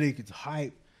energetic, it's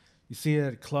hype. You see it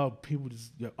at a club, people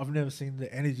just, I've never seen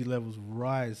the energy levels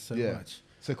rise so much.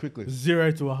 So quickly.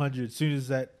 0 to 100. As soon as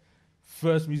that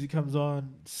first music comes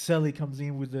on, Sally comes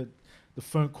in with the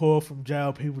phone call from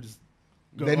jail, people just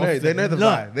go They off know the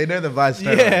vibe. They know the vibe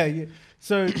straight away. Yeah.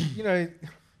 So,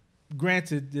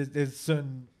 granted, there's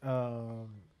certain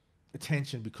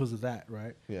attention because of that,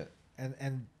 right? Yeah.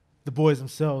 And the boys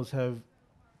themselves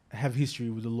have history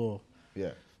with the law.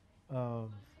 Yeah.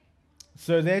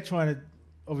 So they're trying to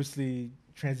obviously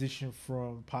transition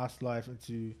from past life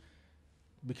into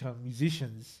become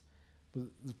musicians, but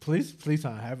the police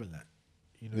aren't having that.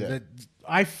 That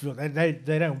I feel that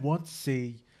they don't want to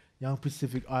see young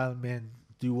Pacific Island men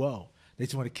do well. They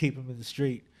just want to keep them in the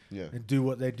street and do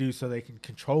what they do so they can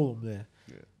control them there.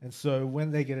 Yeah. And so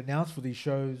when they get announced for these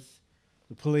shows,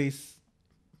 the police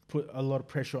put a lot of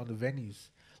pressure on the venues.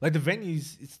 Like the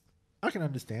venues, I can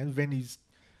understand venues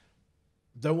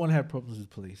don't want to have problems with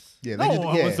police. Yeah, no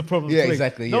one wants the problem with police.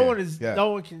 Exactly. No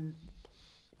one can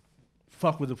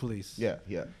fuck with the police. Yeah.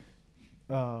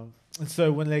 And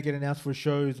so when they get announced for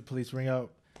shows, the police ring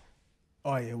up.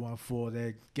 Oh yeah, Onefour,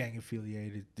 they're gang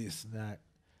affiliated, this and that.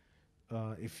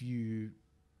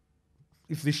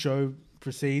 If this show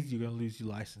proceeds, you're gonna lose your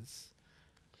license,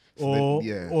 or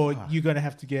you're gonna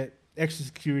have to get extra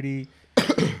security,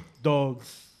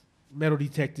 dogs, metal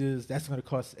detectors. That's gonna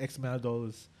cost X amount of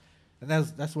dollars. And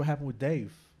that's what happened with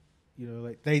Dave.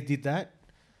 Like they did that,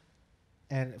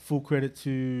 and full credit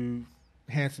to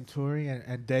Handsome Touring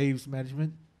and Dave's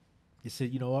management. They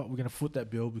said, you know what, we're going to foot that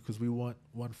bill because we want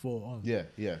Onefour on.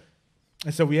 Yeah.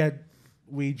 And so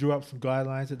we drew up some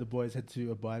guidelines that the boys had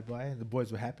to abide by, and the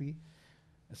boys were happy.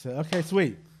 I said, okay,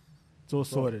 sweet. It's all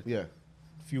sorted. Yeah.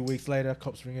 A few weeks later,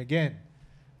 cops ring again.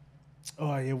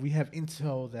 Oh, yeah, we have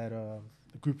intel that a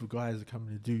group of guys are coming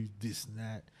to do this and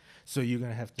that. So you're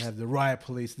going to have the riot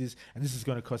police this, and this is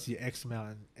going to cost you X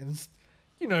amount. And it's,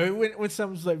 when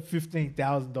something's like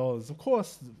 $15,000, of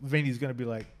course the venue's going to be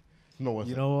like, you know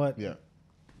what? Yeah,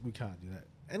 we can't do that.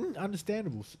 And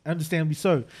understandably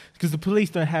so, because the police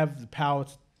don't have the power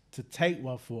to take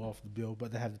Onefour off the bill,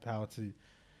 but they have the power to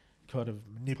kind of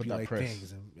manipulate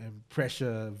things and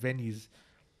pressure venues.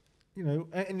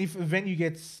 And if a venue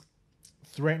gets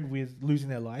threatened with losing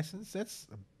their license, that's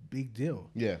a big deal.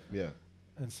 Yeah.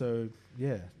 And so,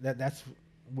 that's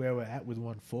where we're at with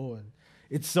Onefour, and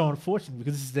it's so unfortunate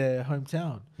because this is their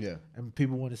hometown. Yeah, and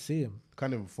people want to see them.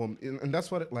 Kind of inform, and that's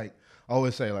what I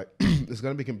always say. Like, it's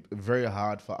going to be very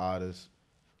hard for artists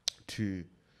to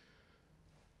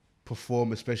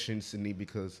perform, especially in Sydney,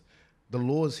 because the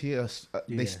laws here,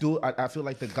 they still. I feel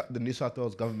like the New South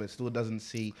Wales government still doesn't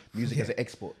see music as an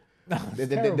export. No,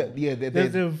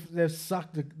 they've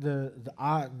sucked the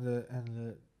art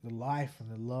and the life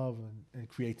and the love and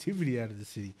creativity out of the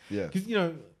city. Yeah, because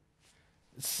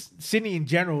Sydney in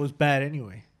general is bad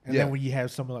anyway. And Yeah. then when you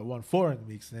have someone like Onefour in the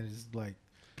mix, then it's like,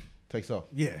 Takes off.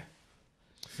 yeah.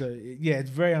 So yeah, it's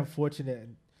very unfortunate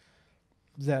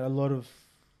that a lot of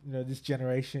this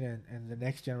generation and the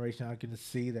next generation are going to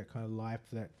see that kind of life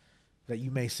that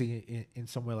you may see in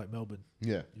somewhere like Melbourne.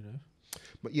 Yeah.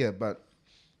 But yeah, but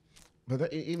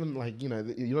even like you're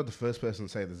not the first person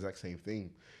to say the exact same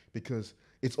thing, because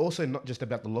it's also not just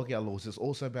about the lockout laws. It's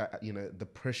also about the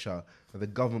pressure that the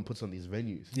government puts on these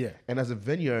venues. Yeah. And as a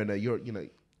venue owner,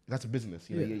 that's a business.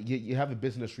 Yeah. You have a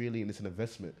business really, and it's an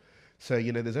investment. So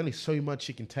there's only so much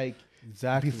you can take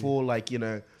before at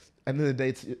the end of the day,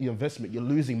 it's your investment. You're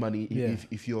losing money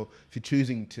if you're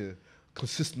choosing to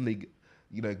consistently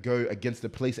go against the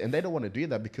police, and they don't want to do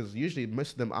that because usually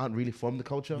most of them aren't really from the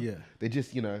culture. Yeah. They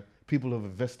just people have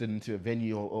invested into a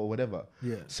venue or whatever.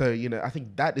 Yeah. So I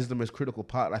think that is the most critical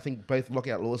part. I think both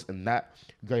lockout laws and that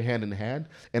go hand in hand.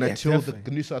 And until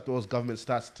the New South Wales government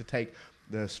starts to take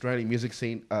the Australian music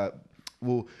scene,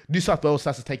 New South Wales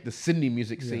starts to take the Sydney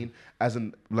music scene as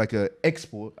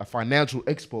a financial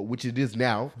export, which it is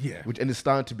now. Yeah. And it's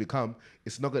starting to become.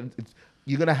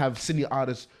 You're gonna have Sydney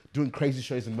artists doing crazy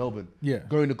shows in Melbourne. Yeah.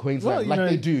 Going to Queensland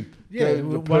they do. Yeah.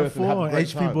 Onefour and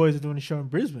HPboys are doing a show in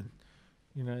Brisbane.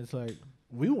 It's like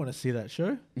we want to see that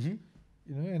show. Mm-hmm.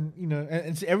 And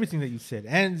it's everything that you said,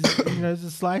 and there's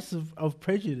a slice of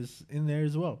prejudice in there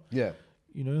as well. Yeah.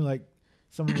 Like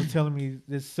someone was telling me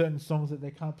there's certain songs that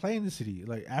they can't play in the city,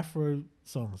 like Afro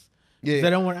songs. Yeah. They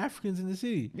don't want Africans in the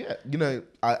city. Yeah.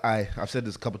 I've said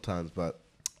this a couple of times, but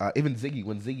even Ziggy,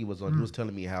 when Ziggy was on, he was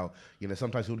telling me how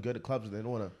sometimes he would go to clubs and they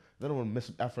don't want to mess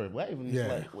with Afro wave, and he's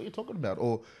like, what are you talking about?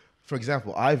 Or for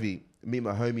example, Ivy, me and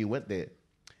my homie went there,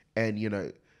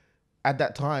 and at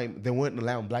that time they weren't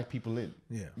allowing black people in.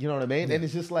 Yeah. You know what I mean? Yeah. And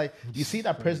it's just like you see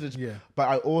that president. Yeah. But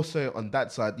I also on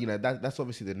that side, that's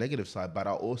obviously the negative side. But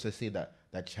I also see that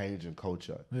change in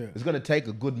culture. Yeah. It's gonna take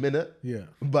a good minute. Yeah.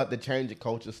 But the change in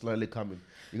culture is slowly coming.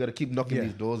 You got to keep knocking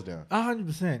these doors down.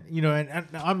 100%. And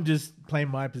I'm just playing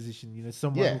my position.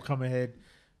 Someone will come ahead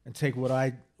and take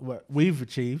what we've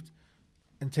achieved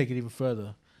and take it even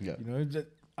further. Yeah.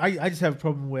 I just have a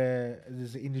problem where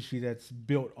there's an industry that's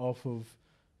built off of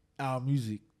our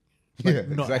music,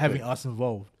 not having us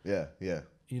involved. Yeah, yeah.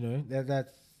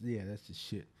 That's just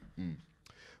shit. Mm.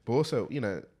 But also,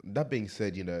 that being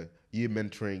said, you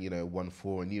mentoring,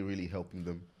 Onefour, and you really helping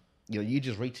them. You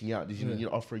just reaching out,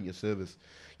 you're offering your service.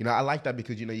 I like that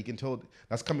because you can tell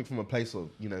that's coming from a place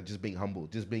of just being humble,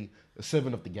 just being a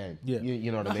servant of the game. Yeah,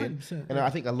 you know what I mean. And I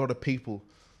think a lot of people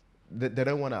they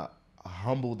don't want to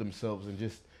humble themselves and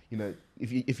just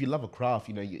if you love a craft,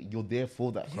 you're there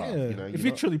for that craft. Yeah. If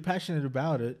you're truly passionate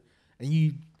about it,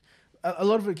 and a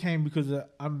lot of it came because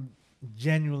I'm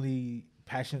genuinely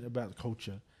passionate about the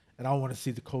culture, and I want to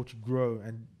see the culture grow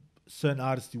and certain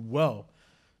artists do well.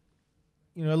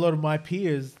 A lot of my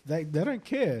peers, they don't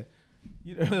care.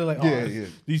 They're like,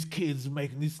 these kids are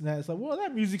making this and that. It's like, well,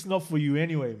 that music's not for you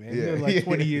anyway, man. Yeah. They're like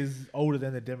 20 years older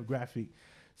than the demographic.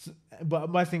 So, but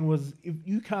my thing was, if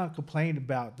you can't complain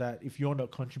about that if you're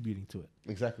not contributing to it.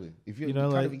 Exactly. If you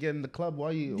can't even get in the club, why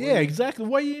are you? Exactly.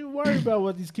 Why are you even worried about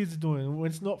what these kids are doing when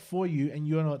it's not for you and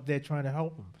you're not there trying to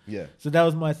help them? Yeah. So that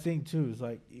was my thing too. It's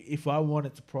like, if I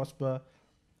wanted to prosper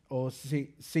or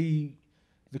see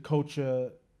the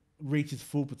culture reach its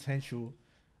full potential,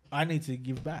 I need to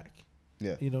give back.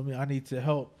 Yeah. You know what I mean? I need to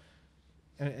help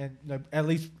and at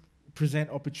least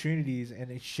present opportunities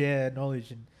and share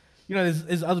knowledge. And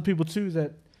there's other people too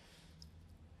that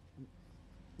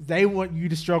they want you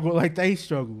to struggle like they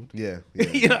struggled. Yeah.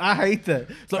 I hate that.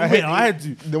 It's like, I had to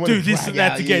do this and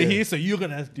that to get here, so you're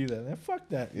gonna have to do that. Man, fuck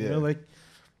that. Yeah.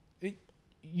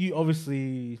 You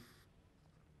obviously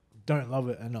don't love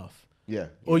it enough. Yeah.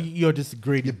 Or you're just a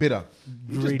greedy. You're bitter.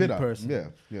 You're just bitter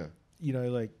person. Yeah.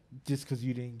 Just because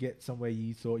you didn't get somewhere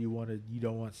you thought you wanted, you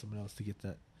don't want someone else to get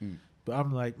that. Mm. But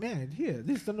I'm like, man, here,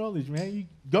 this is the knowledge, man. You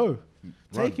go,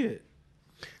 take it.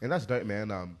 And that's dope,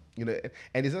 man.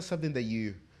 And is that something that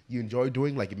you enjoy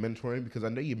doing, like mentoring? Because I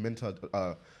know you mentor,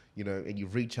 and you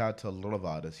reach out to a lot of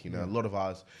artists. A lot of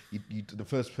artists. The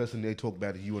first person they talk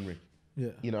about is you and Rick.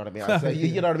 Yeah. You know what I mean? I say,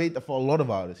 you know what I mean? For a lot of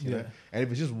artists, you Yeah. know? And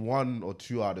if it's just one or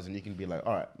two artists, and you can be like,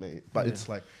 all right, mate. But it's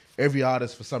like every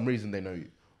artist, for some reason, they know you.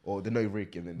 Or they know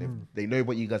Rick, and then they know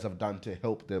what you guys have done to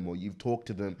help them, or you've talked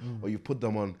to them, or you've put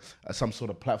them on some sort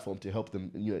of platform to help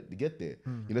them to get there.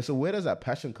 So where does that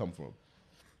passion come from?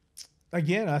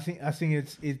 Again, I think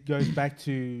it goes back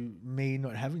to me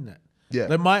not having that. Yeah.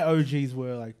 Like my OGs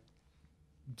were like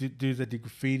dudes that did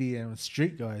graffiti and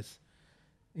street guys.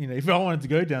 If I wanted to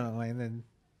go down that lane, then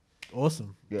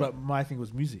awesome. Yeah. But my thing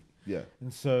was music. Yeah.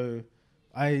 And so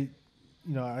I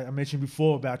I mentioned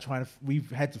before about we've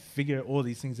had to figure all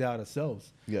these things out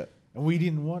ourselves. Yeah. And we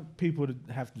didn't want people to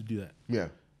have to do that. Yeah.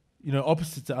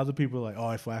 Opposite to other people, like,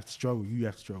 oh, if I have to struggle, you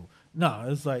have to struggle. No,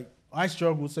 it's like, I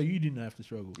struggled, so you didn't have to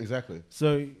struggle. Exactly.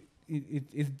 So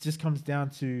it just comes down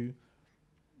to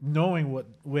knowing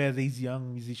where these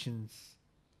young musicians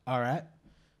are at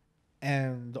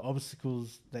and the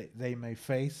obstacles that they may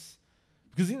face.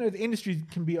 Because, the industry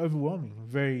can be overwhelming,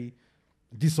 very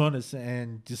dishonest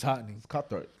and disheartening. It's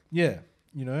cutthroat. Yeah,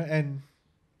 and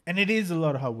it is a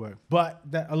lot of hard work. But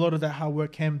a lot of that hard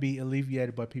work can be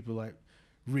alleviated by people like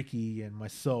Ricky and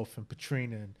myself and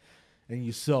Patrina and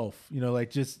yourself. Like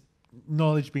just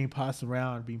knowledge being passed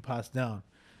around, being passed down.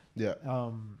 Yeah.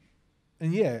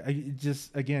 And yeah, it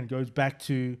just again goes back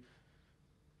to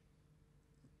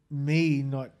me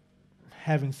not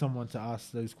having someone to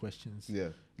ask those questions. Yeah.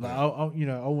 Like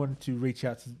I wanted to reach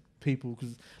out to people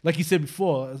because, like you said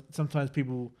before, sometimes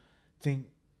people think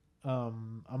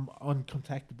I'm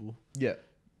uncontactable. Yeah.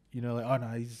 Like, oh no,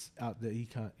 he's out there, he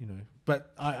can't.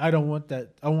 But I don't want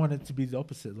that. I want it to be the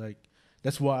opposite. Like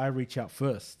that's why I reach out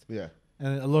first. Yeah.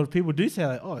 And a lot of people do say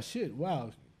like, oh shit,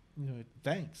 wow,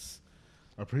 thanks.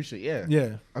 I appreciate, yeah.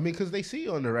 Yeah. I mean, because they see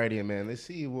you on the radio, man. They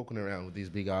see you walking around with these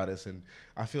big artists, and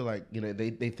I feel like,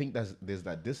 they think there's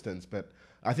that distance, but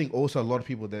I think also a lot of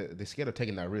people, they're scared of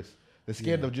taking that risk. They're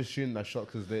scared of just shooting that shot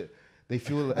because they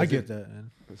feel... I get that,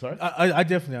 man. Sorry? I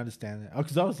definitely understand that.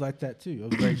 Because I was like that too. I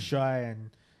was very shy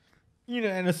and,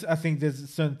 and I think there's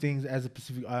certain things as a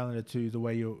Pacific Islander too, the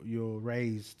way you're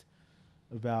raised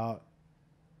about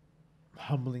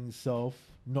humbling yourself,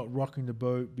 not rocking the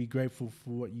boat, be grateful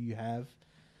for what you have,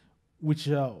 which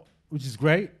is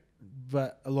great,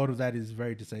 but a lot of that is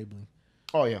very disabling.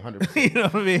 Oh yeah, 100%. You know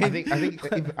what I mean?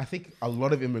 I think a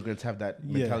lot of immigrants have that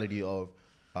mentality of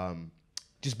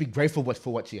just be grateful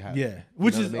for what you have. Yeah,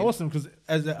 which is awesome because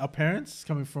as our parents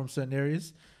coming from certain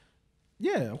areas,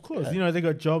 yeah, of course, they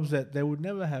got jobs that they would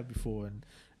never have before and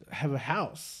have a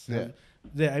house. Yeah,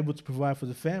 they're able to provide for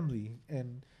the family,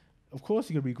 and of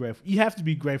course you gotta be grateful. You have to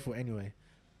be grateful anyway,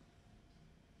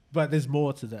 but there's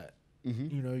more to that.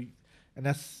 Mm-hmm. And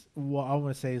that's what I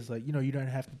want to say is like, you don't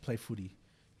have to play footy.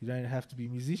 You don't have to be a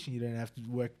musician. You don't have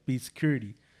to be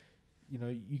security.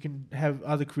 You can have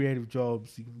other creative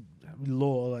jobs. You can have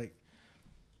law, like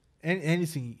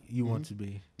anything you want to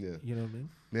be. Yeah. You know what I mean?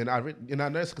 Man, I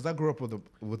noticed because I grew up with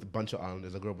a bunch of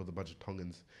islanders. I grew up with a bunch of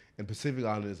Tongans. And Pacific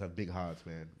Islanders have big hearts,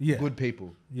 man. Yeah. Good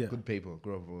people. Yeah. Good people.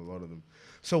 Grew up with a lot of them.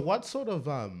 So what sort of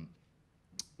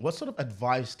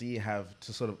advice do you have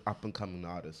to sort of up and coming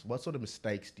artists? What sort of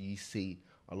mistakes do you see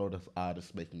a lot of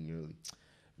artists making early?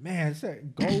 Man, it's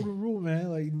that golden rule,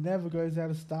 man. Like, it never goes out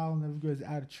of style, never goes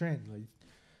out of trend. Like,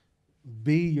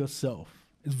 be yourself.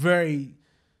 It's very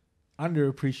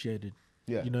underappreciated.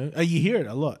 Yeah. You hear it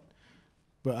a lot,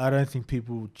 but I don't think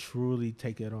people truly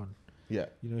take that on. Yeah.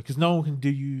 Because no one can do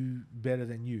you better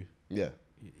than you. Yeah.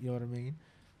 You know what I mean?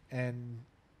 And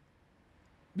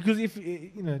because if,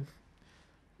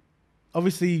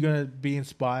 obviously you're going to be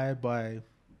inspired by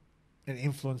and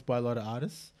influenced by a lot of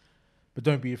artists, but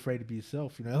don't be afraid to be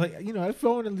yourself. If I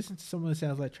want to listen to someone that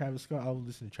sounds like Travis Scott, I'll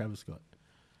listen to Travis Scott.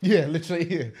 Yeah,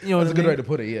 literally, yeah. That's a good way to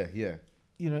put it, yeah.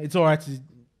 It's all right to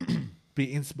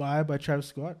be inspired by Travis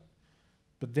Scott,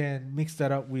 but then mix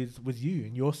that up with you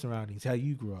and your surroundings, how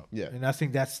you grew up. Yeah. And I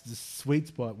think that's the sweet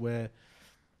spot where,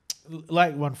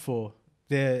 like Onefour,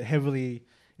 they're heavily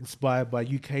inspired by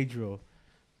UK drill,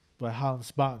 by Harlem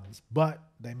Spartans, but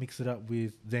they mix it up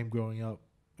with them growing up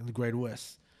in the Great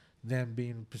West, them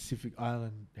being Pacific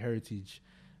Island heritage.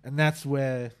 And that's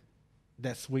where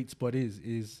that sweet spot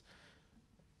is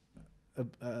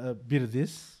a bit of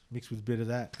this mixed with a bit of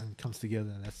that and comes together,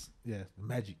 and that's the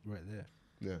magic right there.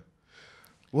 Yeah.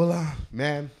 Well,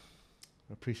 man,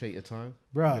 I appreciate your time.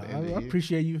 Bro, I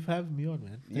appreciate you having me on,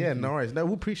 man. Thank you. No worries. No,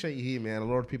 we appreciate you here, man. A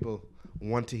lot of people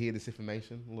want to hear this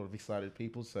information, a lot of excited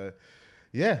people. So,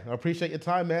 yeah, I appreciate your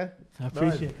time, man. I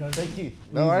appreciate it, cuz. Thank you.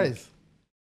 No worries.